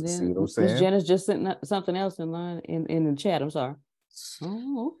use. And then see what I'm saying? Miss Janice just sent something else in line in the chat. I'm sorry.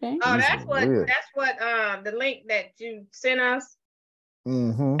 Oh, okay. Oh, that's what the link that you sent us.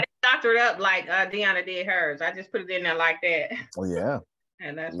 Mm-hmm. I doctored up like Deanna did hers. I just put it in there like that. Oh yeah.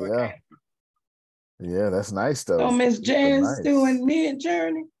 And that's what came. Yeah, that's nice though. So Miss Janice doing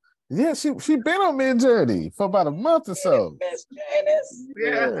Midjourney. Yeah, she been on Midjourney for about a month or so. Miss Janice.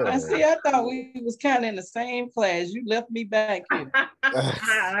 Yeah. I thought we was kind of in the same class. You left me back here.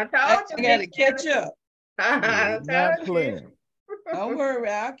 I told you. I gotta catch up. Not playing. Don't worry,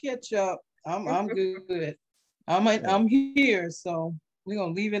 I'll catch up. I'm good. I'm here, so we're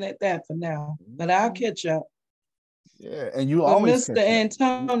gonna leave it at that for now. But I'll catch up. Yeah, and you always Mr.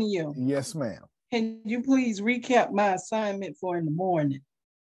 Antonio. Yes, ma'am. Can you please recap my assignment for in the morning?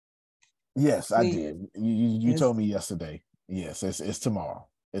 Yes, please. I did. You yes. told me yesterday. Yes, it's tomorrow.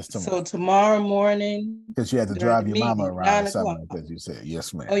 It's tomorrow. So tomorrow morning. Because you had to drive your mama around or something like that, you said.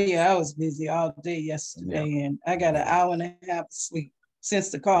 Yes, ma'am. Oh, yeah, I was busy all day yesterday, and I got an hour and a half of sleep since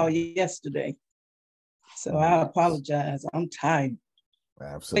the call yesterday. So I apologize. I'm tired.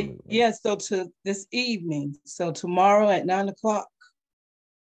 Absolutely. But yeah, so to this evening. So tomorrow at 9:00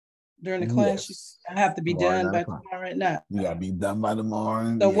 during the class, I have to be done by tomorrow at night. You gotta be done by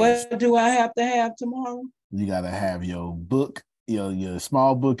tomorrow. So what do I have to have tomorrow? You gotta have your book, your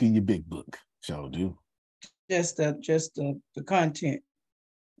small book and your big book. So do. Just the content.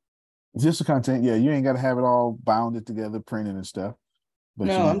 Just the content, yeah. You ain't gotta have it all bounded together, printed and stuff. But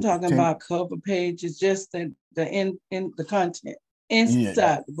no, I'm talking about cover pages, just the content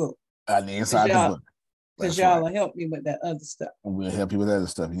inside the book. On the inside the book. Because y'all will help me with that other stuff. And we'll help you with other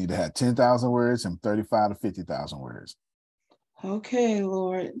stuff. You need to have 10,000 words and 35 to 50,000 words. Okay,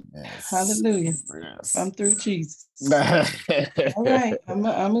 Lord. Yes. Hallelujah. Yes. I'm through Jesus. All right. I'm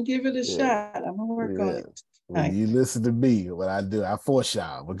going to give it a shot. I'm going to work on it. When you listen to me, what I do, I force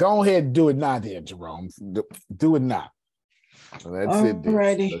y'all. But go ahead and do it now, there, Jerome. Do it now. So that's it.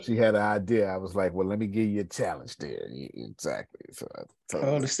 So she had an idea. I was like, well, let me give you a challenge there. Exactly. So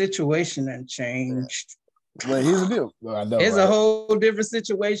the situation had changed. Well, here's the deal. I know, it's right? a whole different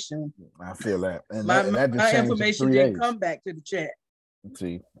situation. I feel that. And my that just information didn't come back to the chat.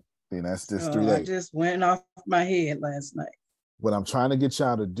 See, that's just so 3 days. I just went off my head last night. What I'm trying to get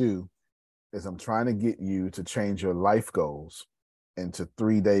y'all to do is I'm trying to get you to change your life goals into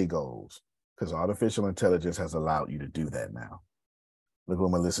 3-day goals, because artificial intelligence has allowed you to do that now. Look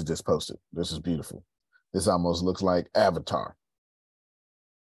what Melissa just posted. This is beautiful. This almost looks like Avatar.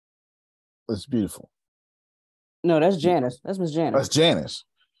 It's beautiful. No, that's Janice. That's Miss Janice. That's Janice.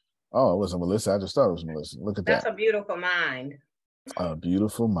 Oh, it wasn't Melissa. I just thought it was Melissa. Look at that. That's a beautiful mind. A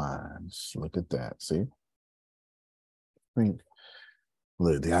beautiful mind. Look at that. See?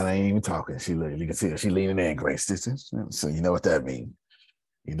 Look, Deanna ain't even talking. She look, you can see her. She leaning in, Grace. So you know what that means.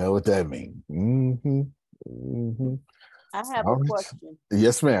 You know what that means. Mm-hmm. Mm-hmm. I have a question.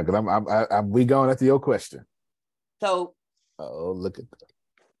 Yes, ma'am. Because we going after your question. So, look at that.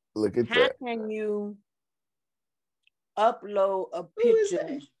 Look at how that. can you upload a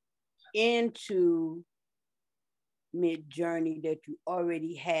picture into Midjourney that you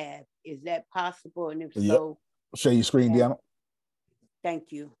already have? Is that possible? And if so, share your screen, Deanna.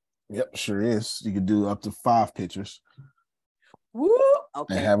 Thank you. Yep, sure is. You can do up to 5 pictures. Woo!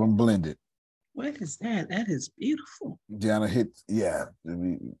 Okay. And have them blended. What is that? That is beautiful. Deanna,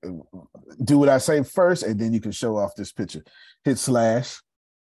 do what I say first, and then you can show off this picture. Hit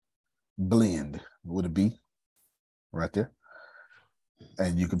 / blend with a B right there.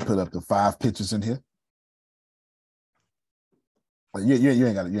 And you can put up to 5 pictures in here. You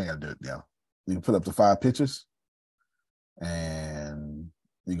ain't gotta do it, Deanna. You can put up to 5 pictures, and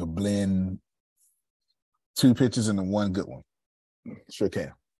you can blend 2 pictures into 1 good one. Sure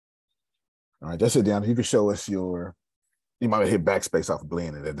can. All right, that's it, Deanna. You can show us you might hit backspace off of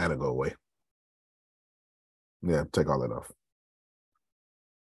blend, and then that'll go away. Yeah, take all that off.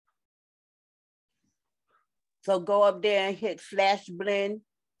 So go up there and hit / blend.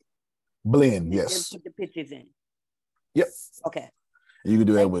 Blend, yes. And put the pictures in. Yep. Okay. You can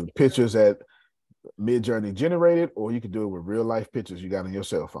do that with pictures that Midjourney generated, or you can do it with real life pictures you got on your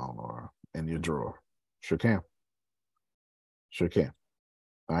cell phone or in your drawer. Sure can. Sure can.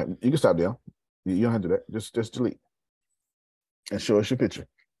 All right, you can stop there. You don't have to do that. Just delete and show us your picture.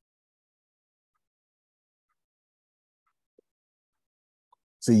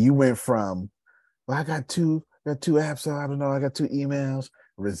 See, you went from, well, I got two apps, so I don't know, I got 2 emails,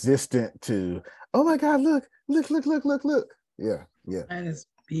 resistant to, oh my God, look. Yeah. That is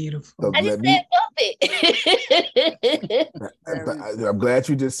beautiful. So I just said bump it. I'm glad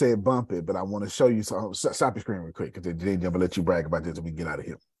you just said bump it, but I want to show you something. Stop your screen real quick, because they never let you brag about this and we can get out of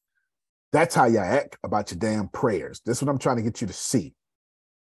here. That's how you act about your damn prayers. This is what I'm trying to get you to see.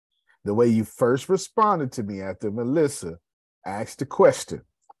 The way you first responded to me after Melissa asked the question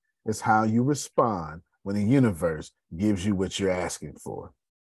is how you respond when the universe gives you what you're asking for.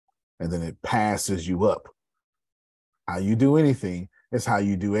 And then it passes you up. How you do anything is how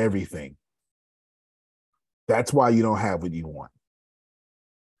you do everything. That's why you don't have what you want.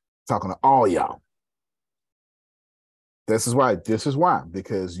 Talking to all y'all. This is why,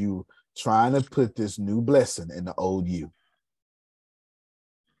 because you trying to put this new blessing in the old you.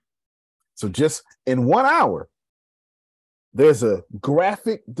 So just in 1 hour, there's a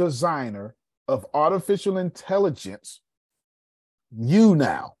graphic designer of artificial intelligence, you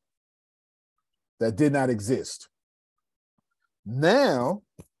now, that did not exist. Now,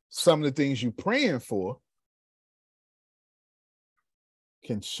 some of the things you're praying for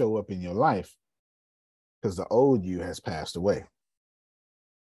can show up in your life because the old you has passed away.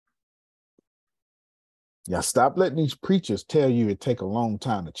 Now, stop letting these preachers tell you it take a long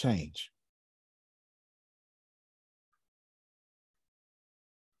time to change.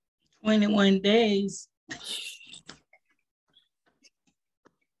 21 days.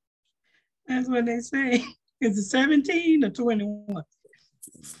 That's what they say. Is it 17 or 21?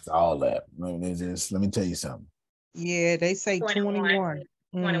 All that. Let me tell you something. Yeah, they say 21.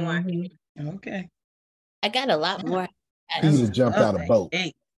 21. Mm-hmm. Okay. I got a lot more. Peter jumped out of boat.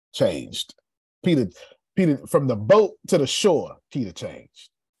 Changed. Peter, from the boat to the shore, Peter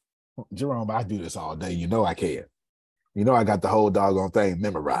changed. Jerome, I do this all day. You know I can. You know I got the whole doggone thing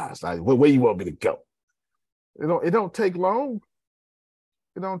memorized. Like, where you want me to go? It don't take long.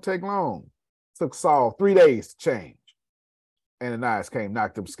 It don't take long. It took Saul 3 days to change. Ananias came,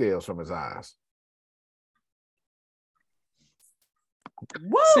 knocked them scales from his eyes.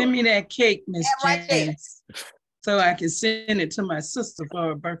 Woo! Send me that cake, Miss Janice, so I can send it to my sister for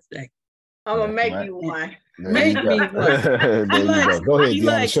her birthday. I'm gonna make you one. Make me one. There you go. Go ahead,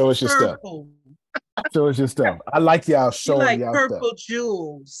 Deanna. Show us your stuff. Show us your stuff. I like y'all showing y'all purple stuff.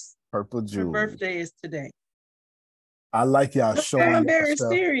 jewels. Purple jewels. Her birthday is today. I like y'all showing I'm y'all very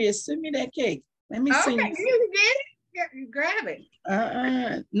stuff. serious. Send me that cake. Let me see. Okay, you get it. You grab it.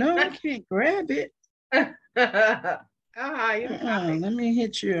 No, I can't grab it. Let me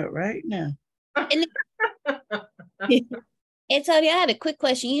hit you up right now. Antonio, I had a quick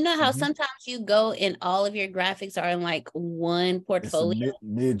question. You know how sometimes you go and all of your graphics are in like one portfolio? It's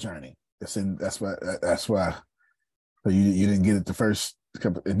Midjourney. It's in. That's why. So you didn't get it the first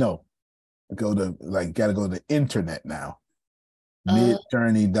couple. No, gotta go to the internet now.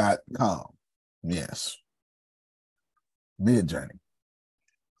 Midjourney.com. Yes. Midjourney.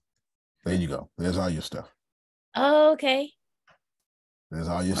 There you go. There's all your stuff. Oh, okay. There's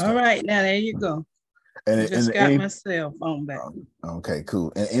all your stuff. All right, now there you go. I just got my cell phone back. Okay,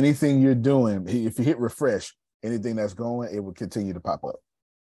 cool. And anything you're doing, if you hit refresh, anything that's going, it will continue to pop up.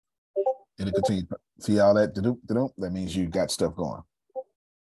 It'll continue. See all that? That means you got stuff going.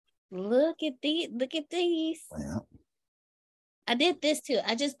 Look at these. Look at these. Yeah. I did this too.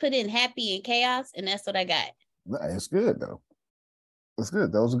 I just put in happy and chaos, and that's what I got. It's good though. It's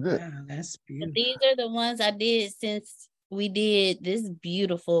good. Those are good. Wow, that's beautiful. But these are the ones I did since we did this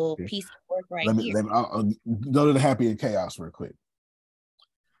beautiful piece of work here. I'll go to the happy and chaos real quick.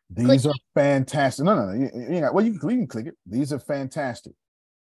 These are fantastic. No. You can click it. These are fantastic.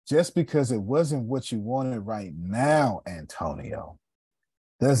 Just because it wasn't what you wanted right now, Antonio,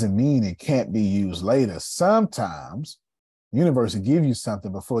 doesn't mean it can't be used later. Sometimes the universe will give you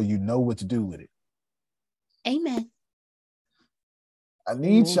something before you know what to do with it. Amen. I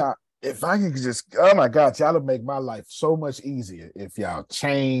need y'all, if I can just, oh my God, y'all will make my life so much easier if y'all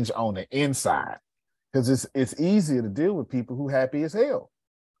change on the inside. Because it's easier to deal with people who happy as hell.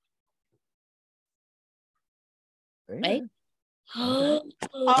 Right? All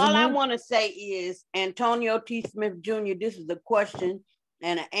I want to say is, Antonio T. Smith Jr., this is a question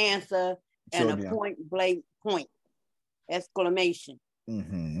and an answer and a point blank point, exclamation.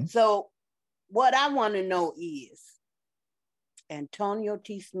 So what I want to know is, Antonio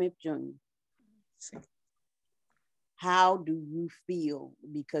T. Smith Jr., how do you feel?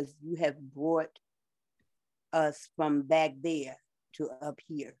 Because you have brought us from back there to up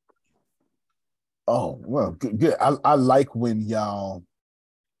here. Oh, well, good. I like when y'all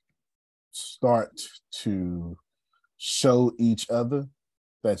start to show each other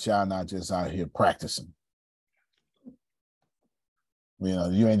that y'all not just out here practicing.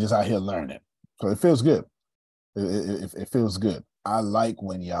 You ain't just out here learning. So it feels good. It feels good. I like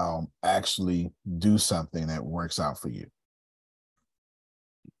when y'all actually do something that works out for you.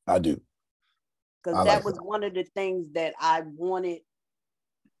 I do. Because that was one of the things that I wanted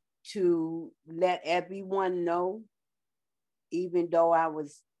to let everyone know, even though I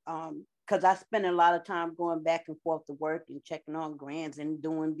was, because I spent a lot of time going back and forth to work and checking on grants and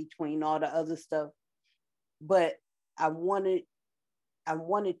doing between all the other stuff. But I wanted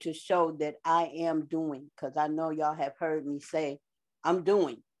to show that I am doing, because I know y'all have heard me say I'm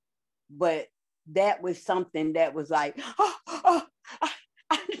doing, but that was something that was like,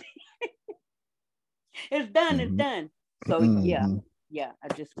 it's done, it's done. So yeah, I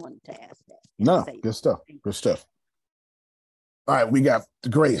just wanted to ask that. No, good stuff. Good stuff. All right, we got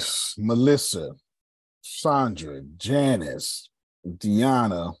Grace, Melissa, Sandra, Janice,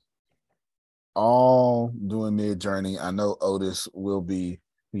 Deanna, all doing Midjourney. I know Otis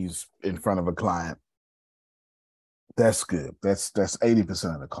he's in front of a client. That's good. That's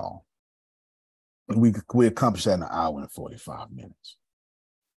 80% of the call. We accomplished that in an hour and 45 minutes.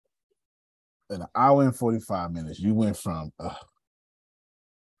 In an hour and 45 minutes, you went from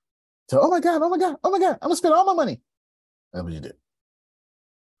to oh my God, I'm gonna spend all my money. That's what you did.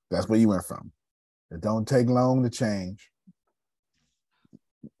 That's where you went from. It don't take long to change.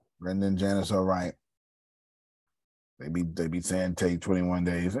 Brenda and Janice are right. They be saying take 21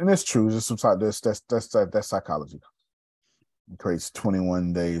 days, and it's true. There's some that's psychology. It creates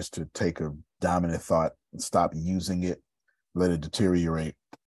 21 days to take a dominant thought and stop using it, let it deteriorate,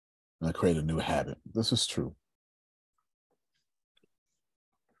 and create a new habit. This is true.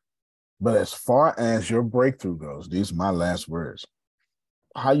 But as far as your breakthrough goes, these are my last words.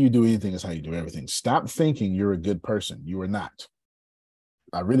 How you do anything is how you do everything. Stop thinking you're a good person. You are not.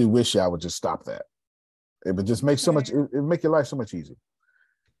 I really wish I would just stop that. It would just make it would make your life so much easier.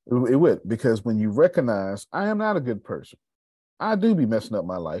 It would, because when you recognize I am not a good person, I do be messing up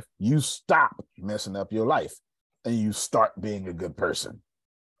my life, you stop messing up your life and you start being a good person.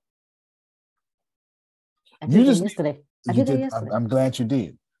 I did that yesterday. I'm glad you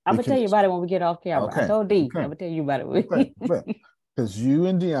did. I'm going to tell you about it when we get off camera. Okay. I told D. I'm going to tell you about it. Because you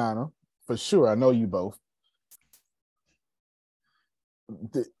and Deanna, for sure, I know you both.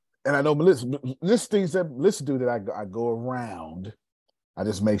 and I know Melissa, this things that Melissa do that I go around. I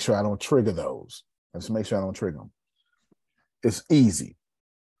just make sure I don't trigger those. I just make sure I don't trigger them. It's easy.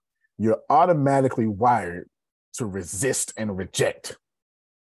 You're automatically wired to resist and reject.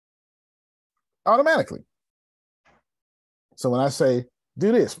 Automatically. So when I say,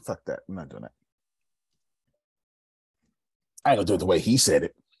 do this, fuck that. I'm not doing that. I ain't gonna do it the way he said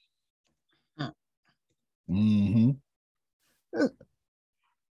it. Mm-hmm.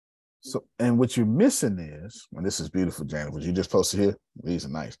 So, and what you're missing is, and this is beautiful, Janet, what you just posted here, these are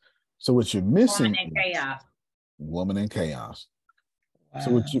nice. So what you're missing Woman in chaos. Woman in chaos. Wow.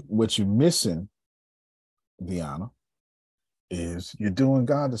 So what you're missing, Deanna, is you're doing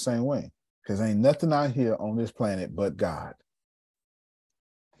God the same way. Because ain't nothing out here on this planet but God.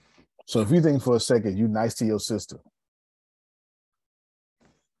 So if you think for a second you nice to your sister,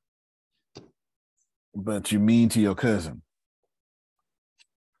 but you mean to your cousin,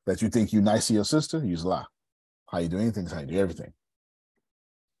 that you think you nice to your sister, you's a lie. How you do anything is how you do everything.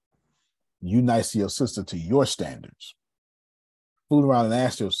 You nice to your sister to your standards. Fool around and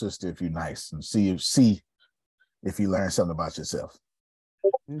ask your sister if you're nice and see if you learn something about yourself.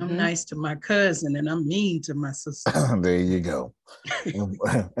 I'm nice to my cousin and I'm mean to my sister. There you go.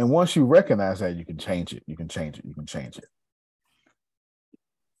 And once you recognize that, you can change it. You can change it. You can change it.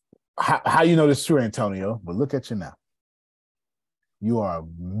 How you know this is true, Antonio? But look at you now. You are a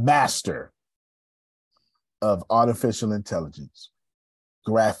master of artificial intelligence,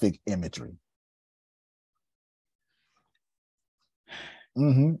 graphic imagery.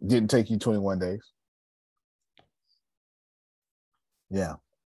 Didn't take you 21 days. Yeah.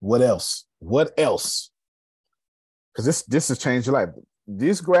 What else? What else? Because this has changed your life.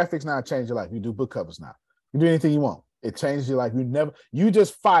 These graphics now change your life. You do book covers now. You do anything you want. It changes your life. You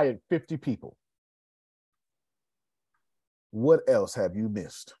just fired 50 people. What else have you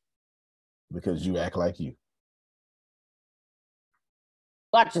missed? Because you act like you.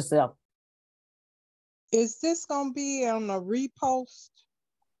 Watch yourself. Is this gonna be on a repost?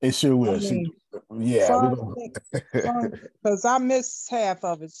 It sure will. Yeah. Because I missed half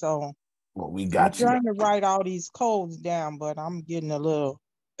of it, so well, we got I'm trying to write all these codes down, but I'm getting a little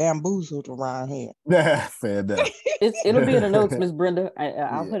bamboozled around here. Fair enough. It'll be in the notes, Miss Brenda.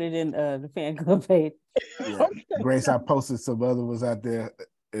 I'll put it in the fan club page. Yeah. Grace, I posted some other ones out there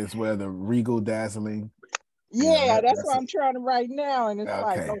as well. The Regal Dazzling. Yeah, that's what I'm trying to write now, and it's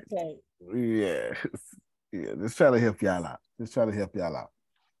like, okay. Yeah. Just try to help y'all out.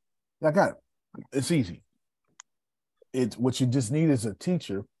 I got it. It's easy. It's what you just need is a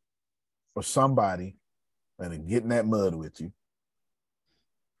teacher or somebody that'll get in that mud with you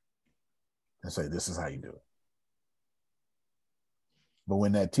and say, this is how you do it. But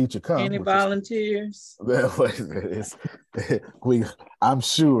when that teacher comes, any volunteers? I'm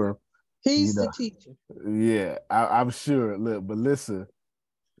sure he's the teacher. Yeah, I'm sure. Look, Melissa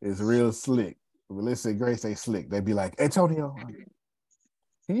is real slick. Melissa and Grace ain't slick. They'd be like, Antonio,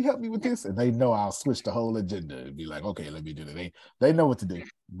 can you help me with this? And they know I'll switch the whole agenda and be like, okay, let me do that. They know what to do.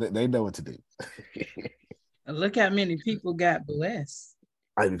 They know what to do. Look how many people got blessed.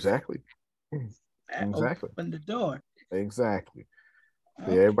 Exactly. Open the door. Exactly.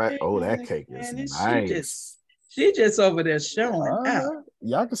 Okay, everybody, that cake is nice. She just over there showing out.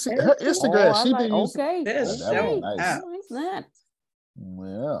 Y'all can see her Instagram. She did use That's showing out. That.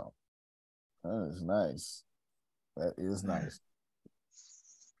 Well, that is nice. That is nice.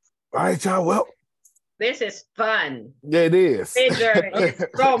 All right, y'all. Well, this is fun. Yeah, it is. It's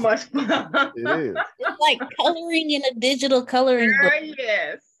so much fun. It is. It's like coloring in a digital coloring book.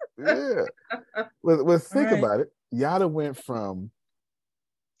 Yes. Yeah. Well, think about it. Y'all done went from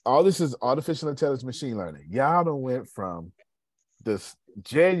all this is artificial intelligence, machine learning. Y'all done went from this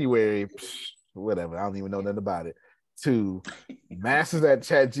January, whatever, I don't even know nothing about it, to masters at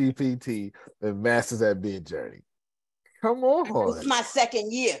ChatGPT and masters at Midjourney. Come on. This is my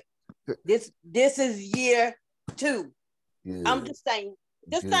second year. This is year 2. Yeah. I'm just saying.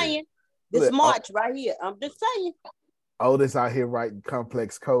 Saying. This Look, March right here. I'm just saying. Otis out here writing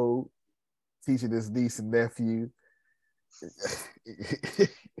complex code, teaching his niece and nephew.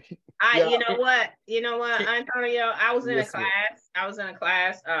 You know what, Antonio, I was in a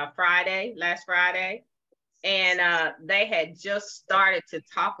class last Friday, and they had just started to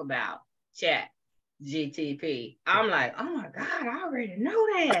talk about chat GTP. I'm like, oh my God, I already know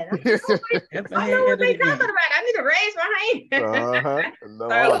that. I know what they're talking about. I need to raise my hand. No.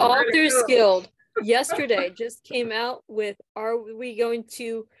 The Authors Guild yesterday just came out with, are we going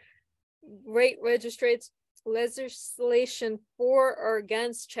to rate legislation for or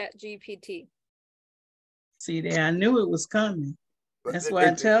against ChatGPT? See there, I knew it was coming. That's why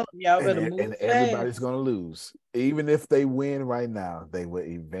I tell y'all better move and fast. everybody's going to lose. Even if they win right now, they will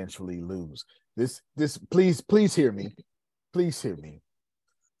eventually lose. This please hear me. Please hear me.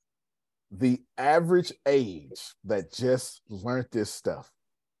 The average age that just learned this stuff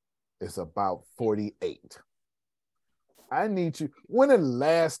is about 48. I need you. When the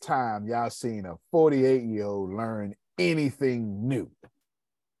last time y'all seen a 48-year-old learn anything new?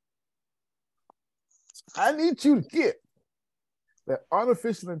 I need you to get that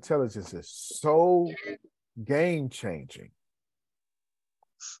artificial intelligence is so game-changing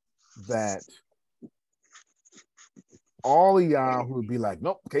that all of y'all who would be like,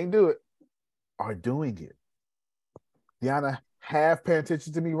 nope, can't do it, are doing it. Deanna, half paying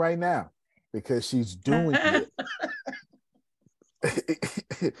attention to me right now because she's doing it.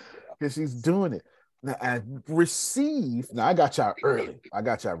 Because she's doing it. Now, I got y'all early. I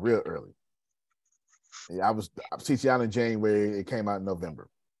got y'all real early. Yeah, I was teaching y'all in January. It came out in November.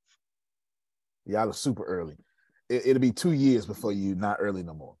 Y'all are super early. It'll be 2 years before you not early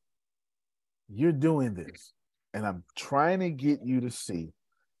no more. You're doing this. And I'm trying to get you to see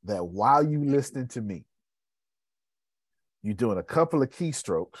that while you listening to me, you're doing a couple of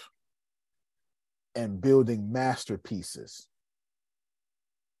keystrokes and building masterpieces.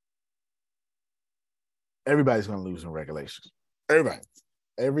 Everybody's going to lose in regulations. Everybody.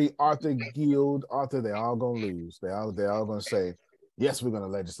 Every author guild author, they're all going to lose. They're all going to say, yes, we're going to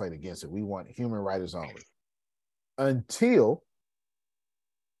legislate against it. We want human writers only. Until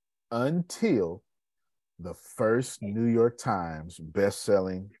the first New York Times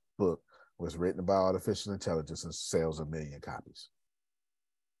best-selling book was written by artificial intelligence and sells 1 million copies.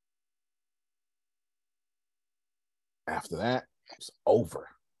 After that, it's over.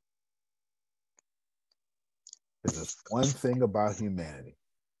 There's one thing about humanity.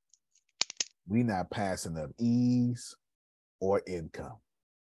 We not passing up ease or income.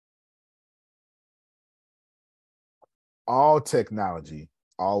 All technology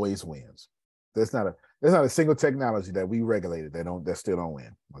always wins. There's not a single technology that we regulated that still don't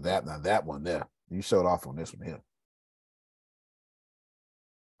win. Well, that one there. You showed off on this one here.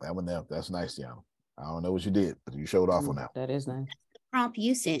 That one there. That's nice, y'all. I don't know what you did, but you showed off on that. That is nice. Prompt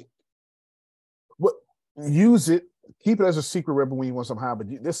you sent. What? Use it. Keep it as a secret weapon when you want somehow. But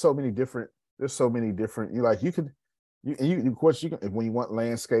there's so many different. Of course you can, when you want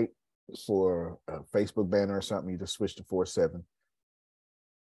landscape for a Facebook banner or something, you just switch to 4:7.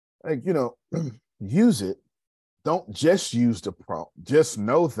 Like, use it. Don't just use the prompt. Just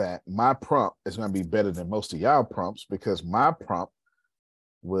know that my prompt is going to be better than most of y'all prompts because my prompt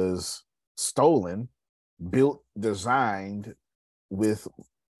was stolen, built, designed with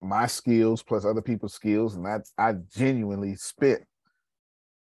my skills plus other people's skills. And I genuinely spent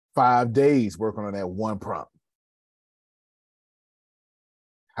 5 days working on that one prompt.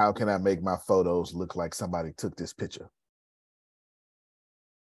 How can I make my photos look like somebody took this picture?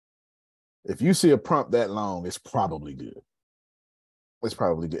 If you see a prompt that long, it's probably good. It's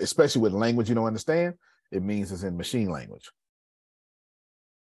probably good, especially with language you don't understand. It means it's in machine language.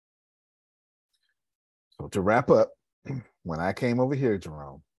 So to wrap up, when I came over here,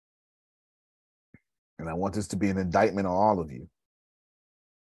 Jerome, and I want this to be an indictment on all of you.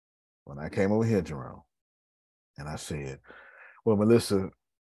 When I came over here, Jerome, and I said, well, Melissa,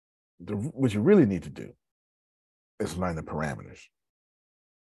 what you really need to do is learn the parameters.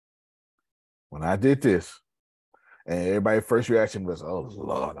 When I did this, and everybody's first reaction was, oh,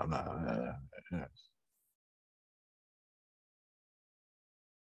 Lord, I'm not.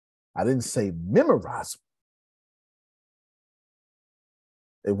 I didn't say memorize.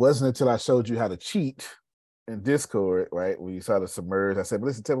 It wasn't until I showed you how to cheat in Discord, right, when you saw the submerge, I said, but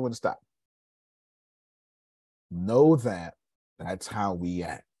listen, tell me when to stop. Know that that's how we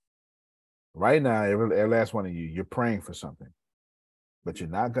act. Right now, every last one of you, you're praying for something, but you're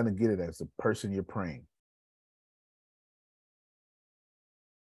not going to get it as the person you're praying.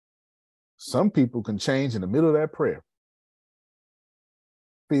 Some people can change in the middle of that prayer,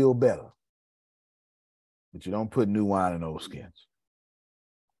 feel better, but you don't put new wine in old skins.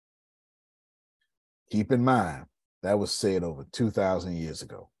 Keep in mind, that was said over 2,000 years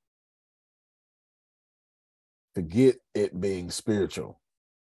ago. Forget it being spiritual.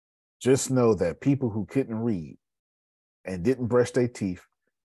 Just know that people who couldn't read and didn't brush their teeth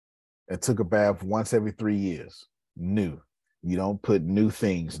and took a bath once every 3 years knew you don't put new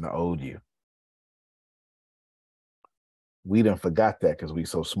things in the old you. We done forgot that because we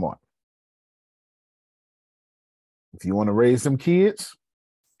so smart. If you want to raise them kids,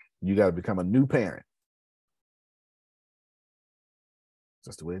 you got to become a new parent.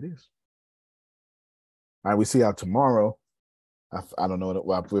 That's the way it is. All right, we see y'all tomorrow I don't know.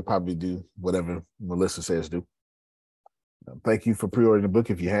 Well, we'll probably do whatever Melissa says do. Thank you for pre-ordering the book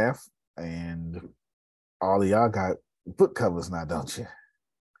if you have. And all of y'all got book covers now, don't you?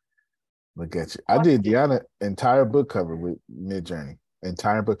 Look at you. I did Deanna entire book cover with Midjourney.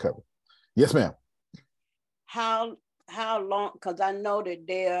 Entire book cover. Yes, ma'am. How long? Because I know that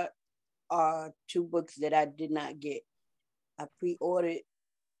there are 2 books that I did not get. I pre-ordered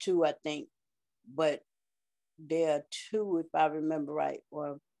 2, I think, but there are 2, if I remember right.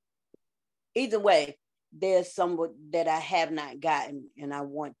 Or either way, there's some that I have not gotten and I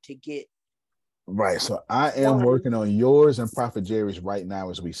want to get. Right. So I am working on yours and Prophet Jerry's right now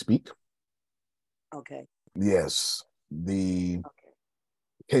as we speak. Okay. Yes.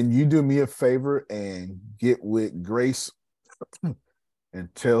 Can you do me a favor and get with Grace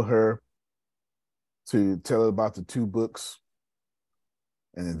and tell her about the 2 books?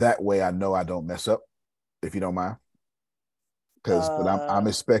 And that way I know I don't mess up, if you don't mind. But I'm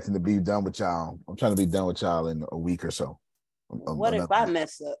expecting to be done with y'all. I'm trying to be done with y'all in a week or so. What if I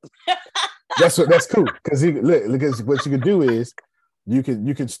mess up? That's cool. Because what you can do is you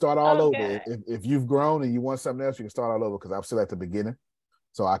can start all over. If you've grown and you want something else, you can start all over because I'm still at the beginning.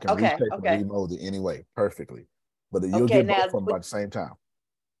 So I can retake and remold it anyway, perfectly. But you'll get both of them at the same time.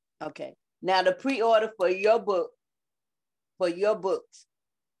 Okay. Now the pre-order for your books,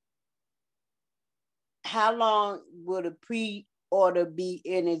 how long will the pre-order be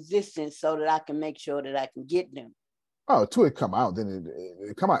in existence so that I can make sure that I can get them? Oh, till it come out, then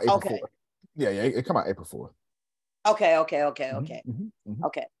it come out April 4th. Yeah, it come out April 4th. Okay. Mm-hmm.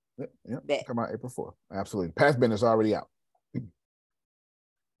 Okay. Yeah. Come out April 4th. Absolutely. Past Ben is already out.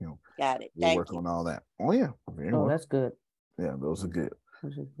 Got it. We're working on all that. Oh yeah. That's good. Yeah, those are good.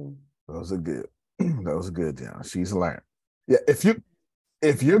 Those are good. Those are good. Yeah, she's learned. Yeah,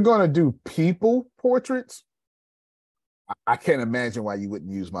 if you're gonna do people portraits, I can't imagine why you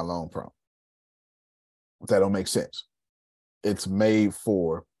wouldn't use my loan prompt. That don't make sense. It's made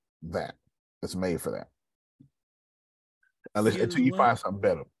for that. It's made for that. Until you find something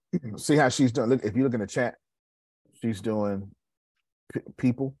better. See how she's doing. Look, if you look in the chat, she's doing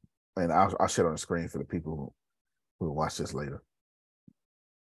people, and I'll share it on the screen for the people who will watch this later.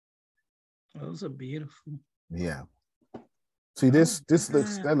 Those are beautiful. Yeah. See this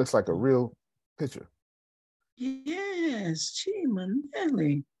looks like a real picture. Yes,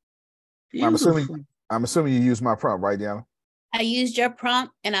 Chimanelli. I'm assuming you use my prompt, right, Deanna? I used your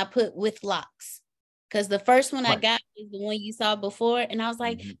prompt and I put with locks. Because the first one I got was the one you saw before. And I was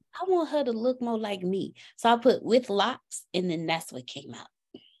like, I want her to look more like me. So I put with locks, and then that's what came out.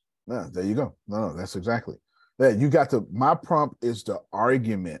 Yeah, there you go. No, that's exactly. Yeah, you got my prompt is the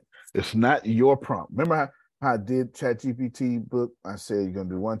argument. It's not your prompt. Remember how I did ChatGPT book? I said you're gonna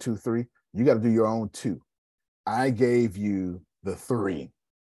do 1, 2, 3. You got to do your own 2. I gave you the 3.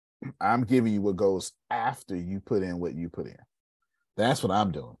 I'm giving you what goes after you put in what you put in. That's what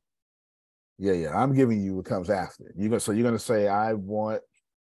I'm doing. Yeah. I'm giving you what comes after. You're gonna say, I want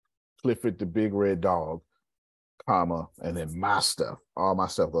Clifford the big red dog, comma, and then my stuff. All my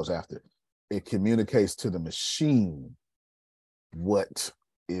stuff goes after. It communicates to the machine what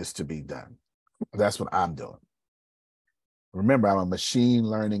is to be done. That's what I'm doing. Remember, I'm a machine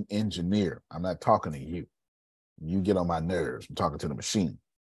learning engineer. I'm not talking to you. You get on my nerves. I'm talking to the machine.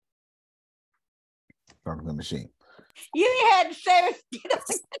 Talking to the machine. You had to say it.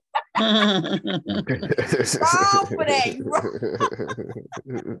 Wrong for that.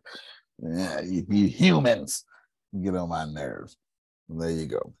 Yeah, you humans get on my nerves. There you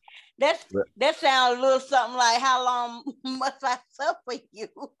go. That sounds a little something like, how long must I suffer you?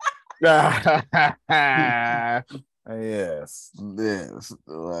 Yes.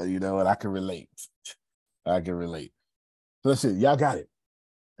 Well, you know what? I can relate. Listen, y'all got it.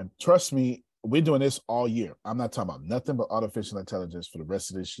 And trust me, we're doing this all year. I'm not talking about nothing but artificial intelligence for the rest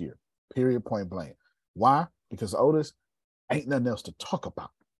of this year. Period, point blank. Why? Because Otis, ain't nothing else to talk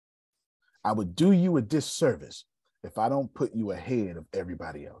about. I would do you a disservice if I don't put you ahead of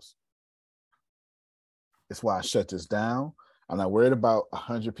everybody else. That's why I shut this down. I'm not worried about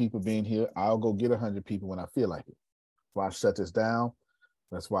 100 people being here. I'll go get 100 people when I feel like it. That's why I shut this down.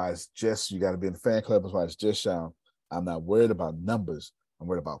 That's why it's just, you got to be in the fan club. That's why it's just sound. I'm not worried about numbers. I'm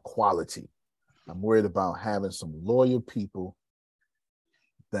worried about quality. I'm worried about having some loyal people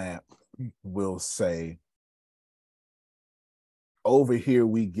that will say, over here,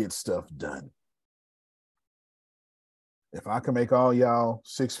 we get stuff done. If I can make all y'all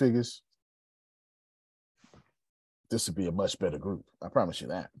 6 figures, this would be a much better group. I promise you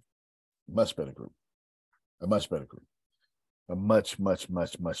that. Much better group. A much better group. A much better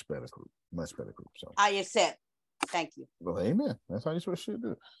group. Much better group. So I accept. Thank you. Well, amen. That's how you should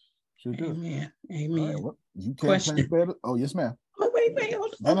do. Amen. Amen. Right, well, you can't plan better. Oh, yes, ma'am. Oh, wait.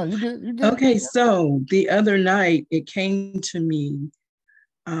 Hold on. No, you good. You good. Okay, so the other night it came to me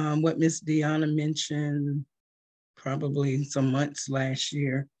what Miss Deanna mentioned probably some months last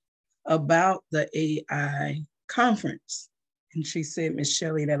year about the AI conference. And she said, Miss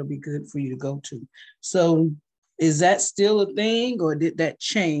Shelley, that'll be good for you to go to. So is that still a thing, or did that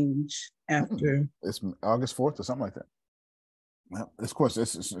change after? It's August 4th or something like that. Well, of course,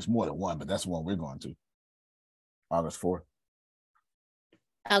 it's more than one, but that's the one we're going to. August 4th.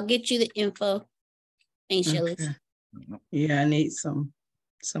 I'll get you the info. Ain't Shelley? Okay. Yeah, I need some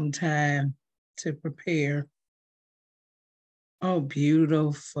time to prepare. Oh,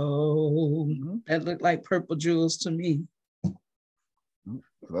 beautiful. That looked like purple jewels to me.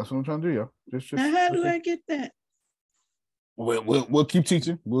 That's what I'm trying to do, y'all. Just now, how do I get that? We'll keep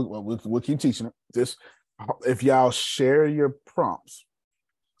teaching. We'll keep teaching it. Just if y'all share your prompts.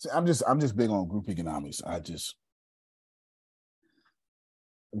 See, I'm just big on group economics.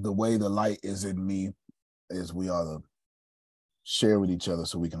 The way the light is in me is we ought to share with each other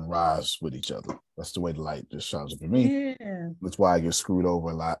so we can rise with each other. That's the way the light just shines up in me. Yeah. That's why I get screwed over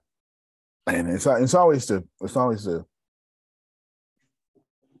a lot. And it's always the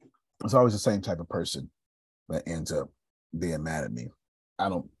same type of person that ends up being mad at me. I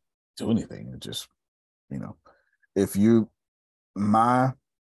don't do anything. It just, my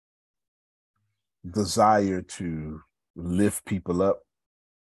desire to lift people up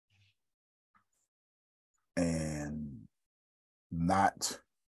and not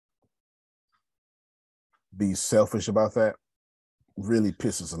be selfish about that really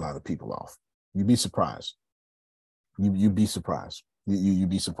pisses a lot of people off. You'd be surprised. You'd be surprised. You'd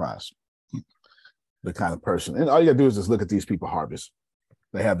be surprised. The kind of person, and all you gotta do is just look at these people harvest.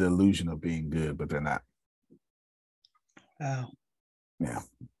 They have the illusion of being good, but they're not. Wow. Yeah.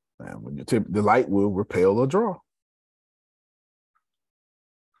 And when the light will repel or draw.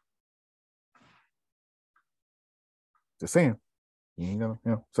 Just saying. You ain't gonna,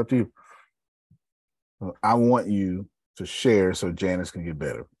 it's up to you. I want you to share so Janice can get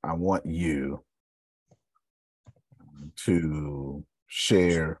better. I want you to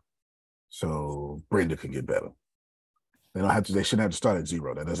share so Brenda can get better. They shouldn't have to start at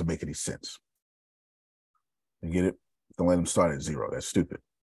zero. That doesn't make any sense. You get it? Don't let them start at zero. That's stupid.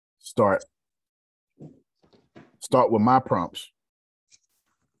 Start with my prompts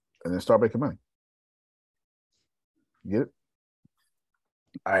and then start making money. You get it?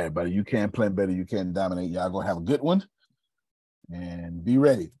 All right, buddy. You can plan better. You can dominate. Y'all gonna have a good one. And be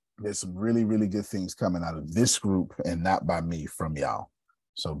ready. There's some really, really good things coming out of this group and not by me, from y'all.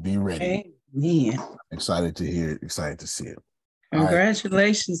 So be ready. Amen. Excited to hear it. Excited to see it.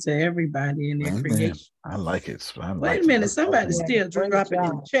 Congratulations to everybody in their creation. I like it. Wait a minute. Somebody's still dropping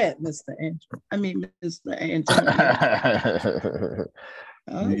in the chat, Mr. Andrew.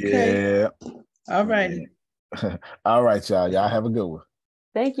 Okay. Yeah. All righty. All right, y'all. Y'all have a good one.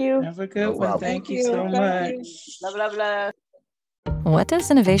 Thank you. Have a good one. Thank you so much. Love, love, love. What does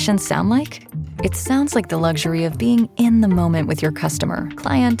innovation sound like? It sounds like the luxury of being in the moment with your customer,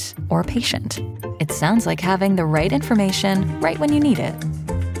 client, or patient. It sounds like having the right information right when you need it.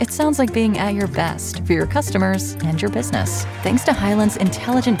 It sounds like being at your best for your customers and your business. Thanks to Hyland's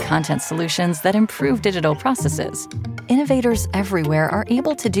intelligent content solutions that improve digital processes, innovators everywhere are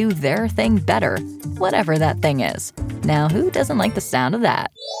able to do their thing better, whatever that thing is. Now, who doesn't like the sound of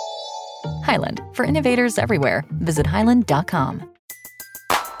that? Hyland, for innovators everywhere. Visit hyland.com.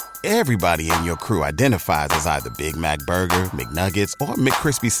 Everybody in your crew identifies as either Big Mac Burger, McNuggets, or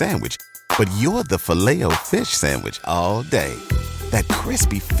McCrispy Sandwich. But you're the Filet-O-Fish Sandwich all day. That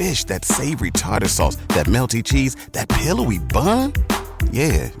crispy fish, that savory tartar sauce, that melty cheese, that pillowy bun.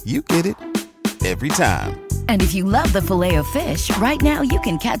 Yeah, you get it. Every time. And if you love the Filet-O-Fish, right now you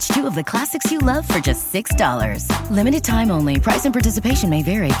can catch two of the classics you love for just $6. Limited time only. Price and participation may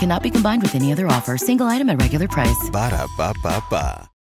vary. Cannot be combined with any other offer. Single item at regular price. Ba-da-ba-ba-ba.